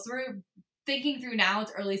go. So we're thinking through now,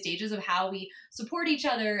 it's early stages of how we support each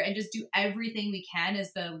other and just do everything we can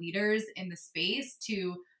as the leaders in the space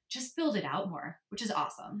to just build it out more, which is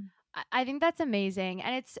awesome. I think that's amazing.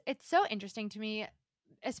 And it's so interesting to me,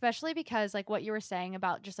 especially because like what you were saying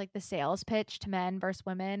about just like the sales pitch to men versus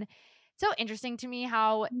women. So interesting to me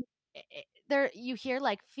how there you hear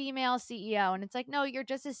like female CEO and it's like no, you're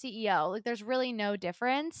just a CEO. Like there's really no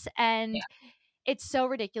difference and it's so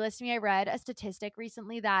ridiculous to me. I read a statistic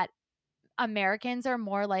recently that Americans are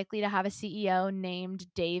more likely to have a CEO named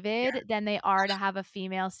Yeah, David than they are to have a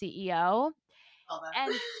female CEO. all that.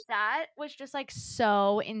 And that was just, like,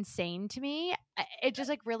 so insane to me. It just,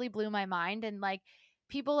 like, really blew my mind, and, like,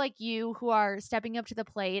 people like you who are stepping up to the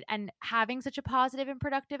plate and having such a positive and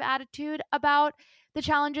productive attitude about the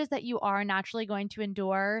challenges that you are naturally going to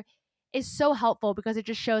endure is so helpful because it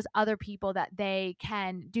just shows other people that they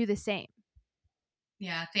can do the same.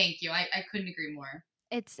 Yeah, thank you. I couldn't agree more.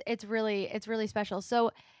 It's really special.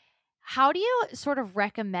 So, how do you sort of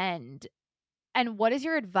recommend and what is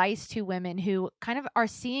your advice to women who kind of are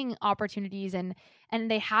seeing opportunities and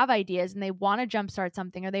they have ideas and they want to jumpstart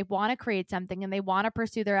something or they want to create something and they want to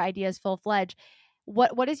pursue their ideas full fledged?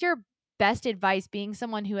 What is your best advice being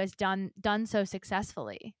someone who has done so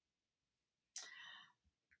successfully?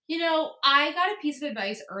 You know, I got a piece of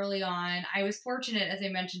advice early on. I was fortunate, as I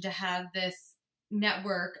mentioned, to have this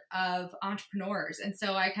network of entrepreneurs. And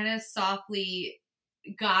so I kind of softly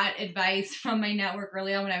got advice from my network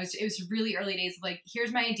early on it was really early days of like,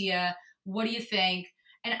 here's my idea. What do you think?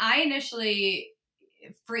 And I initially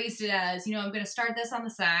phrased it as, you know, I'm going to start this on the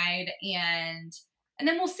side and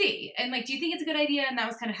then we'll see. And like, do you think it's a good idea? And that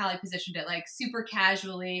was kind of how I positioned it, like super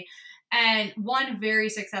casually. And one very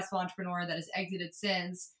successful entrepreneur that has exited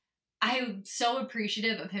since, I'm so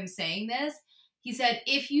appreciative of him saying this. He said,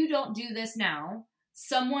 if you don't do this now,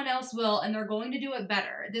 someone else will, and they're going to do it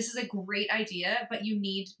better. This is a great idea, but you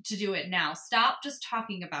need to do it now. Stop just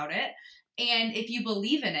talking about it. And if you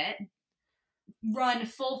believe in it, run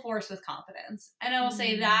full force with confidence. And I will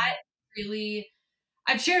say Mm, that really,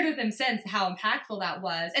 I've shared with him since how impactful that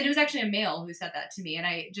was. And it was actually a male who said that to me. And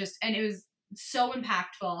it was so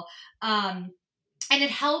impactful. And it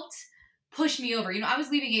helped push me over. You know, I was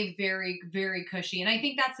leaving a very, very cushy, and I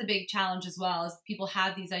think that's the big challenge as well, is people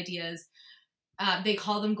have these ideas. They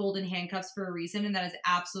call them golden handcuffs for a reason, and that is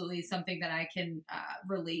absolutely something that I can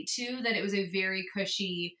relate to. That it was a very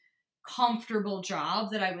cushy, comfortable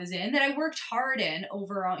job that I was in, that I worked hard in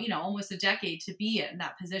over, you know, almost a decade to be in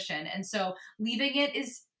that position, and so leaving it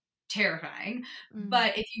is terrifying. mm,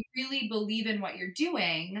 But if you really believe in what you're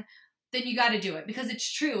doing, then you got to do it, because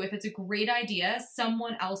it's true. If it's a great idea,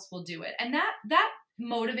 someone else will do it, and that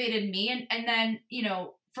motivated me. And then, you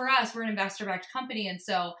know, for us, we're an investor backed company, and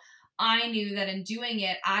so I knew that in doing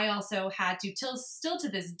it, I also had to, till still to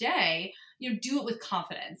this day, you know, do it with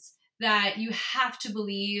confidence. That you have to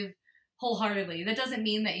believe wholeheartedly. That doesn't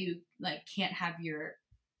mean that you like can't have your,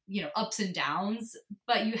 you know, ups and downs,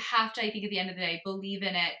 but you have to, I think, at the end of the day, believe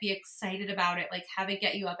in it, be excited about it, like have it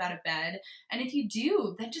get you up out of bed. And if you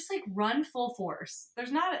do, then just like run full force.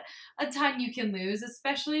 There's not a time you can lose,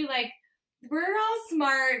 especially like we're all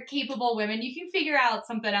smart, capable women. You can figure out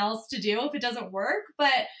something else to do if it doesn't work,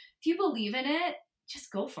 but if you believe in it,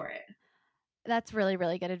 just go for it. that's really,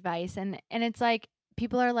 really good advice. And it's like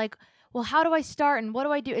people are like, well, how do I start and what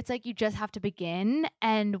do I do? It's like you just have to begin.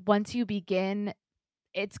 And once you begin,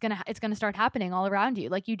 it's gonna start happening all around you.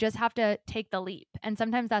 Like you just have to take the leap. And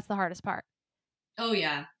sometimes that's the hardest part. Oh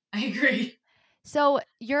yeah, I agree. So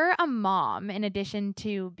you're a mom in addition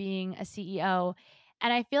to being a CEO.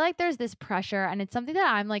 And I feel like there's this pressure, and it's something that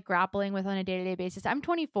I'm like grappling with on a day to day basis. I'm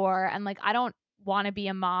 24 and like I don't want to be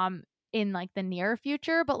a mom in like the near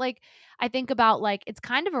future, but like I think about like it's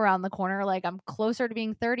kind of around the corner. Like I'm closer to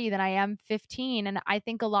being 30 than I am 15. And I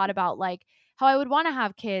think a lot about like how I would want to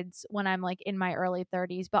have kids when I'm like in my early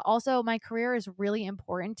 30s, but also my career is really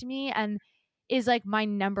important to me and is like my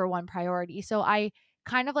number one priority. So I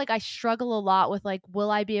kind of like I struggle a lot with like, will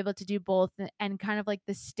I be able to do both and kind of like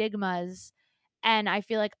the stigmas. And I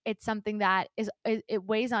feel like it's something that it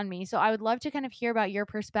weighs on me. So I would love to kind of hear about your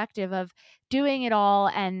perspective of doing it all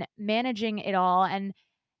and managing it all and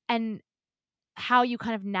how you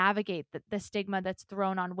kind of navigate the stigma that's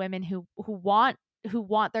thrown on women who want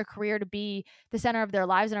their career to be the center of their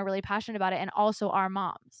lives and are really passionate about it and also are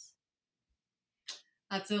moms.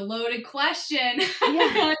 That's a loaded question.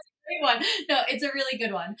 Yeah. No, it's a great one. No, it's a really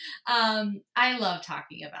good one. I love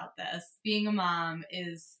talking about this. Being a mom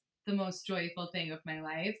is the most joyful thing of my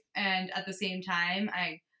life, and at the same time,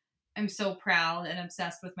 I'm am so proud and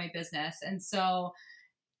obsessed with my business. And so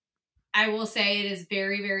I will say it is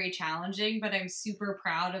very, very challenging, but I'm super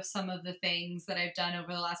proud of some of the things that I've done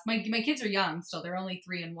over the last, my kids are young still, they're only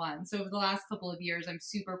 3 and 1. So over the last couple of years, I'm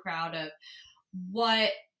super proud of what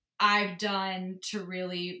I've done to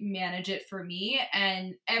really manage it for me.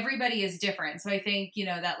 And everybody is different. So I think,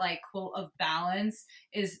 that like quote of balance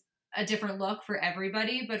is a different look for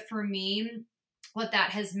everybody. But for me, what that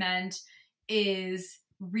has meant is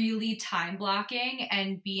really time blocking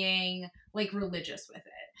and being like religious with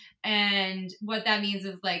it. And what that means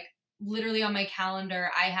is like literally on my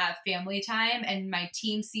calendar, I have family time and my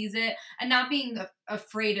team sees it, and not being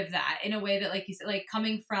afraid of that in a way that, like you said, like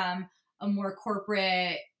coming from a more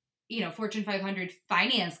corporate, Fortune 500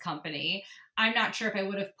 finance company, I'm not sure if I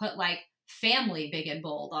would have put like family big and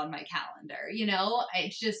bold on my calendar.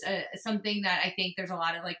 It's just something that I think there's a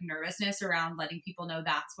lot of like nervousness around letting people know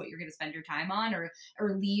that's what you're going to spend your time on, or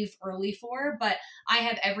leave early for. But I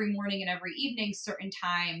have every morning and every evening certain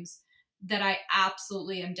times that I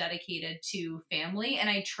absolutely am dedicated to family, and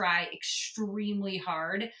I try extremely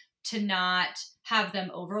hard to not have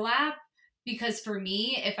them overlap, because for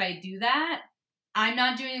me, if I do that, I'm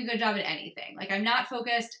not doing a good job at anything. Like, I'm not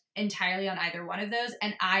focused entirely on either one of those,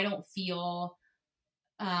 and I don't feel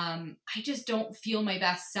I just don't feel my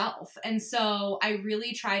best self. And so I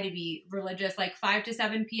really try to be religious. Like 5 to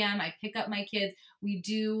 7 p.m., I pick up my kids. We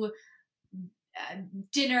do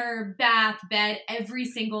dinner, bath, bed every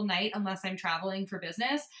single night unless I'm traveling for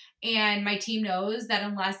business. And my team knows that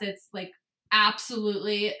unless it's like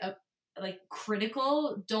absolutely like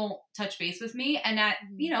critical, don't touch base with me. And I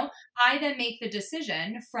then make the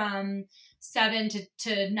decision from 7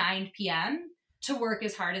 to 9 p.m. to work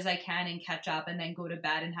as hard as I can and catch up, and then go to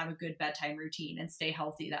bed and have a good bedtime routine and stay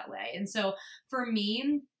healthy that way. And so for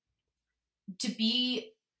me, to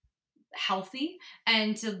be healthy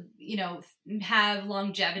and to have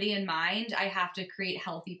longevity in mind, I have to create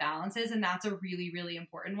healthy balances, and that's a really, really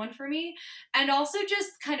important one for me. And also just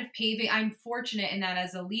kind of paving, I'm fortunate in that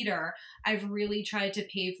as a leader, I've really tried to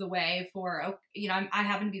pave the way for I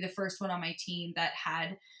happen to be the first one on my team that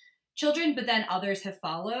had children, but then others have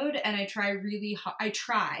followed, and I tried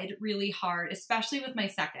really hard, especially with my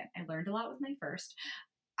second. I learned a lot with my first.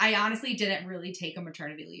 I honestly didn't really take a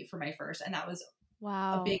maternity leave for my first, and that was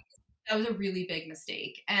Wow. a really big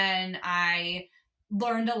mistake. And I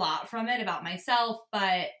learned a lot from it about myself,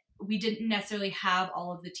 but we didn't necessarily have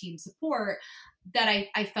all of the team support that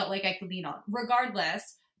I felt like I could lean on.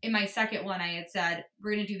 Regardless, in my second one, I had said,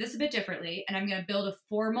 we're going to do this a bit differently, and I'm going to build a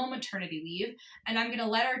formal maternity leave, and I'm going to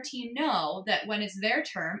let our team know that when it's their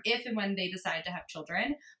term, if and when they decide to have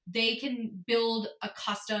children, they can build a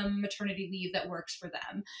custom maternity leave that works for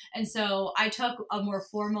them. And so I took a more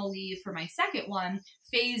formal leave for my second one,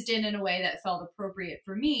 phased in a way that felt appropriate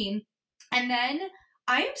for me. And then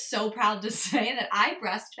I am so proud to say that I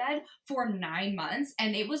breastfed for 9 months,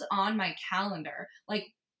 and it was on my calendar, like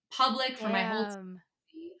public for my whole Damn.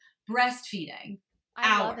 breastfeeding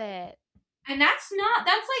I love hours. it. And that's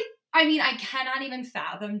like, I mean, I cannot even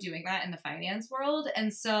fathom doing that in the finance world.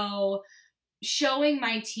 And so showing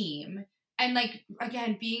my team and, like,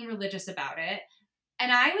 again, being religious about it.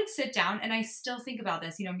 And I would sit down, and I still think about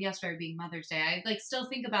this, yesterday being Mother's Day, I like still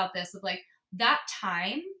think about this of like that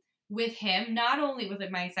time with him, not only with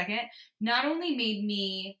my second, not only made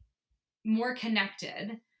me more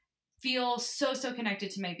connected, feel so connected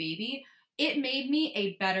to my baby, it made me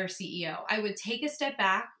a better CEO. I would take a step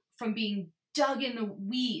back from being dug in the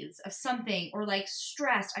weeds of something or like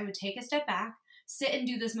stressed. I would take a step back, sit and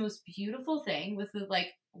do this most beautiful thing with the like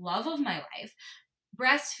love of my life,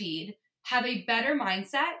 breastfeed, have a better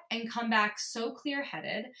mindset, and come back so clear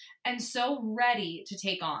headed and so ready to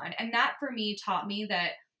take on. And that for me taught me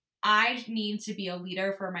that I need to be a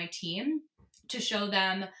leader for my team, to show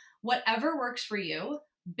them whatever works for you,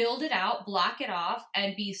 build it out, block it off,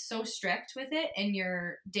 and be so strict with it in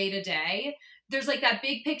your day to day. There's like that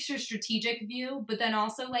big picture strategic view, but then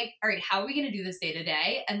also like, all right, how are we going to do this day to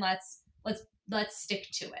day? And let's stick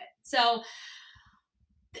to it. So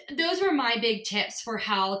those were my big tips for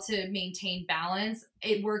how to maintain balance.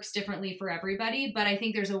 It works differently for everybody, but I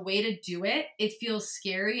think there's a way to do it. It feels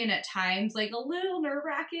scary and at times like a little nerve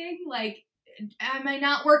wracking. Like, am I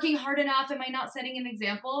not working hard enough? Am I not setting an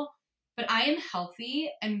example? But I am healthy,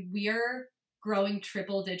 and we're growing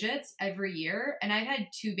triple digits every year. And I've had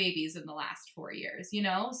 2 babies in the last 4 years,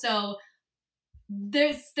 So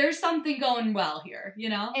there's something going well here.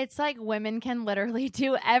 It's like women can literally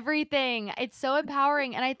do everything. It's so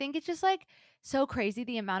empowering. And I think it's just like so crazy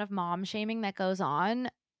the amount of mom shaming that goes on,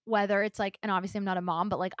 whether it's like, and obviously I'm not a mom,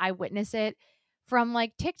 but like I witness it from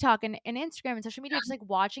like TikTok and Instagram and social media, just like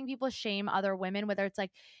watching people shame other women, whether it's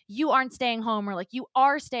like you aren't staying home or like you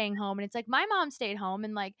are staying home. And it's like my mom stayed home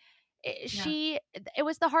and like Yeah. it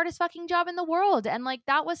was the hardest fucking job in the world. And like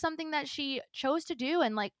that was something that she chose to do.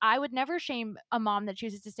 And like I would never shame a mom that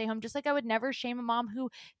chooses to stay home, just like I would never shame a mom who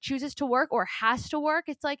chooses to work or has to work.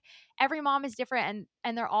 It's like every mom is different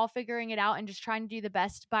and they're all figuring it out and just trying to do the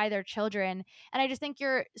best by their children. And I just think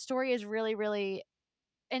your story is really, really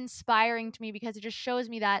inspiring to me because it just shows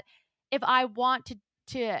me that if I want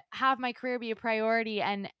to have my career be a priority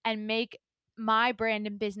and make my brand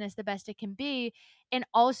and business the best it can be and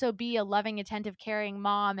also be a loving, attentive, caring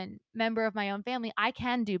mom and member of my own family, I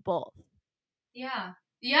can do both. Yeah.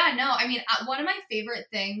 Yeah, no, I mean, one of my favorite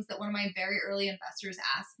things that one of my very early investors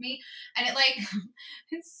asked me, and it like,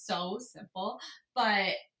 it's so simple,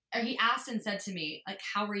 but he asked and said to me, like,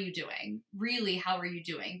 how are you doing? Really, how are you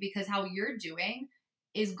doing? Because how you're doing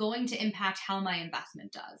is going to impact how my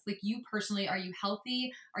investment does. Like, you personally, are you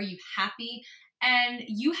healthy? Are you happy? And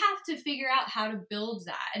you have to figure out how to build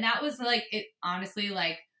that. And that was like, it honestly,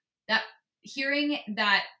 like, that hearing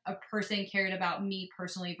that a person cared about me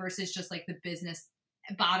personally versus just like the business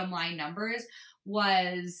bottom line numbers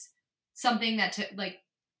was something that like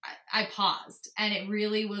I paused, and it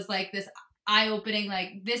really was like this eye opening,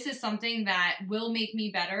 like this is something that will make me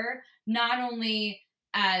better, not only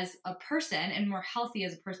as a person and more healthy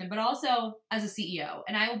as a person, but also as a CEO.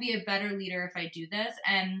 And I will be a better leader if I do this.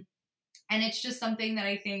 And it's just something that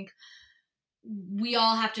I think we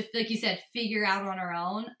all have to, like you said, figure out on our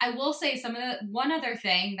own. I will say one other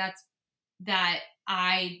thing that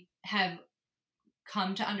I have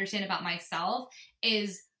come to understand about myself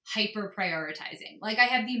is hyper prioritizing. Like I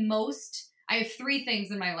have three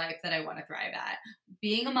things in my life that I want to thrive at: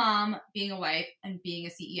 being a mom, being a wife, and being a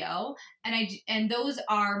CEO. And those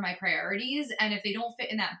are my priorities. And if they don't fit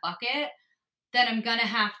in that bucket, then I'm gonna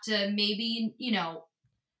have to maybe,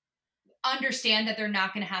 understand that they're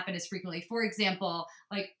not going to happen as frequently. For example,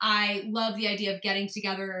 like I love the idea of getting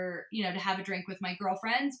together, to have a drink with my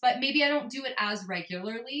girlfriends, but maybe I don't do it as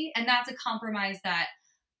regularly. And that's a compromise that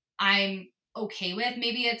I'm okay with.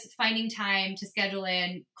 Maybe it's finding time to schedule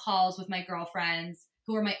in calls with my girlfriends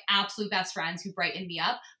who are my absolute best friends who brighten me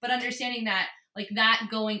up, but understanding that like that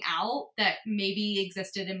going out that maybe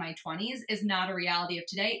existed in my 20s is not a reality of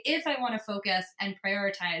today if I want to focus and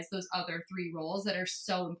prioritize those other three roles that are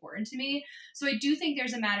so important to me. So I do think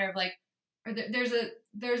there's a matter of like,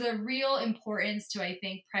 there's a real importance to, I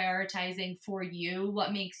think, prioritizing for you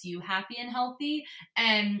what makes you happy and healthy,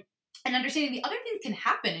 and understanding the other things can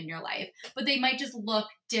happen in your life, but they might just look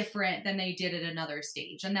different than they did at another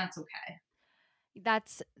stage, and that's okay.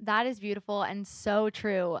 That is beautiful and so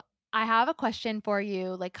true. I have a question for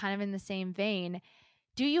you, like kind of in the same vein.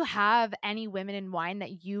 Do you have any women in wine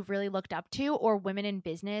that you've really looked up to, or women in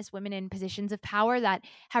business, women in positions of power that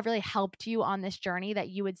have really helped you on this journey that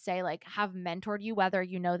you would say like have mentored you, whether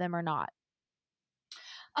you know them or not?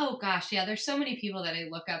 Oh gosh, yeah, there's so many people that I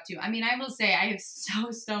look up to. I mean, I will say I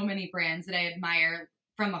have so many brands that I admire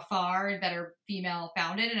from afar that are female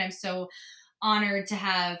founded, and I'm so honored to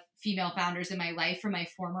have female founders in my life from my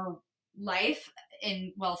former life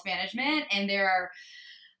in wealth management. And there are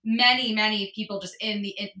many people just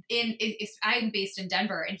I'm based in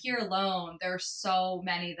Denver, and here alone there are so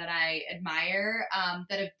many that I admire,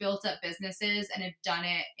 that have built up businesses and have done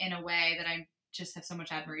it in a way that I just have so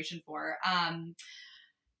much admiration for.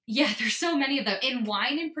 Yeah, there's so many of them in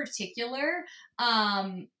wine in particular.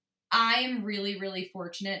 I am really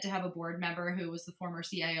fortunate to have a board member who was the former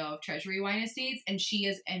CIO of Treasury Wine Estates, and she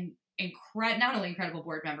is an not only incredible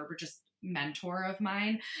board member but just mentor of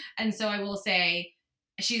mine. And so I will say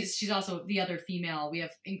she's also the other female. We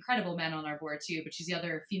have incredible men on our board too, but she's the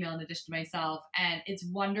other female in addition to myself, and it's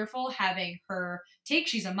wonderful having her take.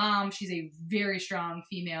 She's a mom, she's a very strong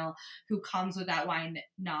female who comes with that wine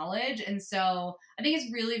knowledge. And so I think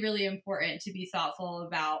it's really important to be thoughtful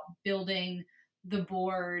about building the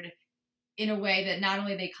board in a way that not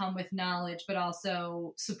only they come with knowledge but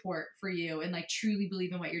also support for you and like truly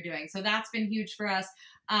believe in what you're doing. So that's been huge for us.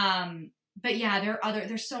 But yeah,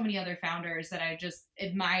 there's so many other founders that I just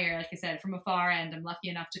admire, like I said, from afar, and I'm lucky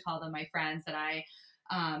enough to call them my friends that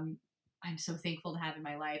I'm so thankful to have in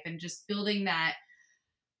my life. And just building that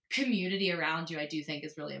community around you, I do think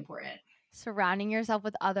is really important. Surrounding yourself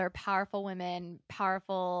with other powerful women,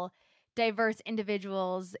 powerful, diverse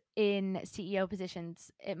individuals in CEO positions,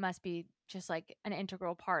 it must be just like an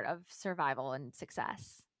integral part of survival and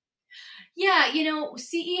success. Yeah,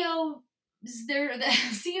 CEO, they're the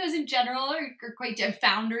CEOs in general are quite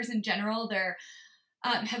founders in general. They're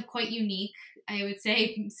have quite unique, I would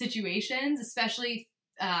say, situations, especially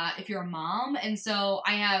if you're a mom. And so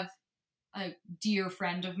I have a dear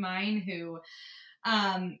friend of mine who,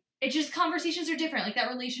 it just, conversations are different. Like,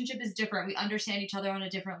 that relationship is different. We understand each other on a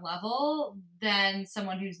different level than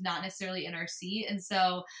someone who's not necessarily in our seat. And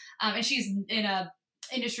so, and she's in a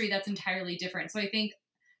industry that's entirely different. So I think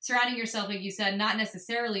surrounding yourself, like you said, not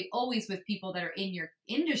necessarily always with people that are in your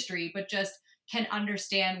industry, but just can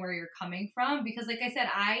understand where you're coming from. Because like I said,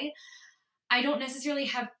 I don't necessarily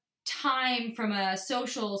have time from a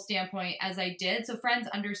social standpoint as I did. So friends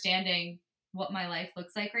understanding what my life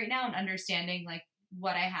looks like right now and understanding like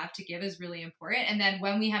what I have to give is really important. And then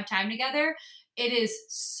when we have time together, it is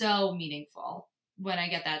so meaningful when I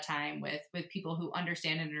get that time with people who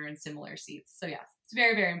understand and are in similar seats. So yes, it's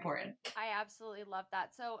very, very important. I absolutely love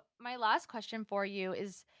that. So, my last question for you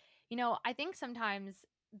is, I think sometimes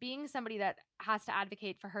being somebody that has to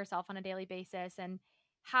advocate for herself on a daily basis and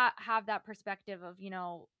have that perspective of,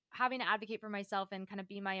 having to advocate for myself and kind of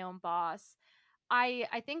be my own boss. I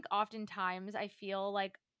think oftentimes I feel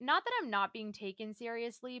like, not that I'm not being taken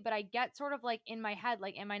seriously, but I get sort of like in my head,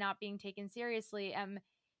 like, am I not being taken seriously? Am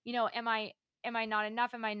I not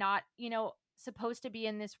enough? Am I not, supposed to be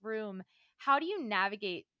in this room? How do you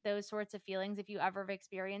navigate those sorts of feelings if you ever have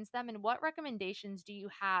experienced them? And what recommendations do you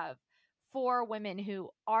have for women who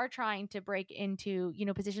are trying to break into,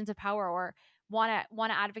 positions of power or want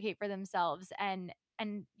to advocate for themselves? And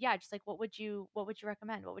yeah, just like what would you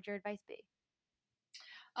recommend? What would your advice be?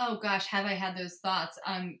 Oh gosh, have I had those thoughts?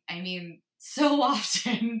 I mean, so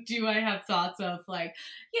often do I have thoughts of like,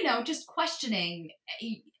 just questioning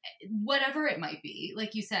whatever it might be.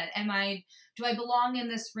 Like you said, do I belong in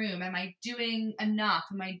this room? Am I doing enough?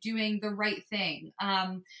 Am I doing the right thing?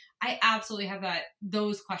 I absolutely have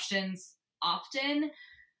those questions often.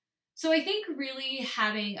 So I think really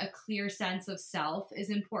having a clear sense of self is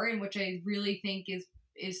important, which I really think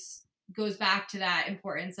is goes back to that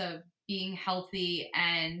importance of being healthy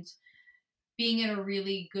and being in a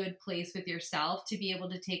really good place with yourself to be able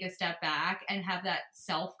to take a step back and have that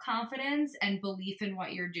self confidence and belief in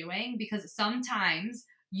what you're doing, because sometimes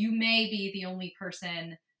you may be the only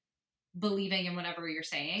person believing in whatever you're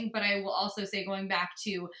saying. But I will also say, going back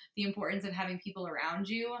to the importance of having people around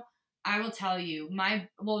you, I will tell you,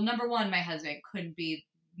 number one, my husband couldn't be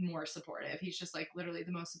more supportive. He's just like literally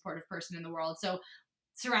the most supportive person in the world. So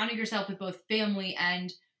surrounding yourself with both family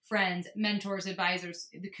and friends, mentors, advisors,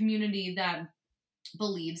 the community that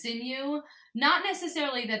believes in you, not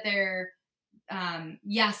necessarily that they're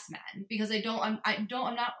yes men, because I'm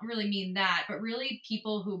not really mean that, but really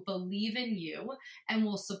people who believe in you and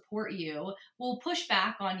will support you, will push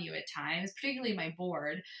back on you at times, particularly my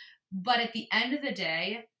board, but at the end of the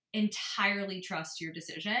day, entirely trust your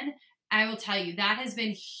decision. I will tell you, that has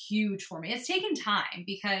been huge for me. It's taken time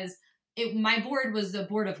because my board was a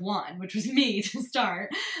board of one, which was me to start,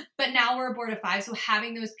 but now we're a board of five. So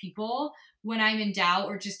having those people when I'm in doubt,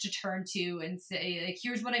 or just to turn to and say, like,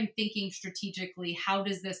 here's what I'm thinking strategically. How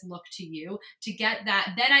does this look to you? To get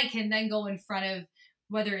that, then I can then go in front of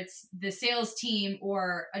whether it's the sales team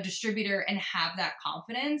or a distributor and have that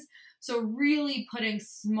confidence. So really putting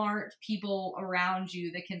smart people around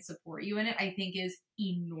you that can support you in it, I think is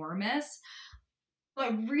enormous.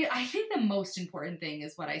 But I think the most important thing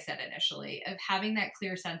is what I said initially, of having that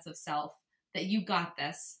clear sense of self, that you got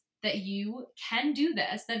this, that you can do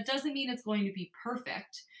this. That doesn't mean it's going to be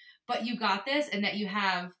perfect, but you got this, and that you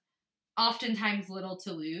have oftentimes little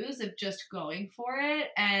to lose of just going for it.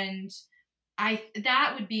 And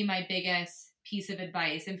that would be my biggest piece of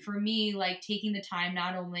advice. And for me, like, taking the time,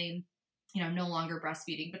 not only, no longer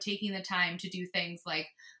breastfeeding, but taking the time to do things like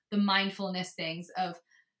the mindfulness things of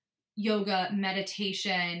yoga,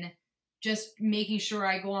 meditation, just making sure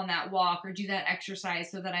I go on that walk or do that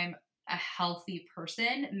exercise so that I'm a healthy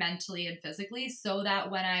person mentally and physically, so that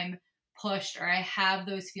when I'm pushed or I have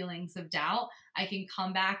those feelings of doubt, I can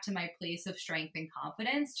come back to my place of strength and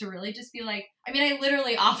confidence to really just be like, I mean, I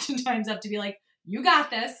literally oftentimes have to be like, you got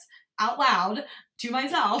this, out loud to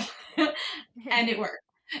myself. And it works.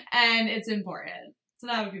 And it's important. So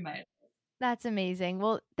that would be my. That's amazing.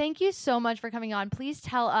 Well, thank you so much for coming on. Please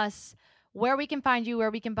tell us where we can find you, where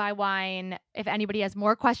we can buy wine, if anybody has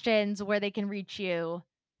more questions, where they can reach you,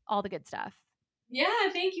 all the good stuff. Yeah,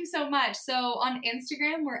 thank you so much. So on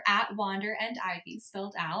Instagram, we're at Wander and Ivy,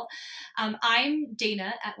 spelled out. I'm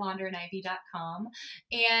Dana at wanderandivy.com.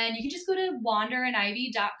 And you can just go to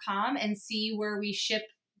wanderandivy.com and see where we ship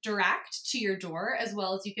direct to your door, as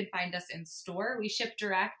well as you can find us in store. We ship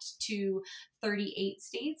direct to 38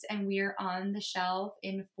 states, and we are on the shelf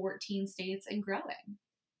in 14 states and growing.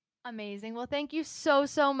 Amazing. Well, thank you so,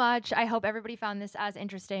 so much. I hope everybody found this as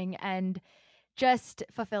interesting and just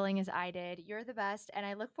fulfilling as I did. You're the best, and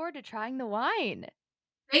I look forward to trying the wine.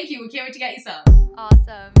 Thank you. We can't wait to get you some.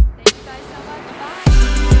 Awesome. Thank you guys so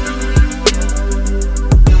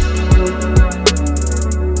much. Bye.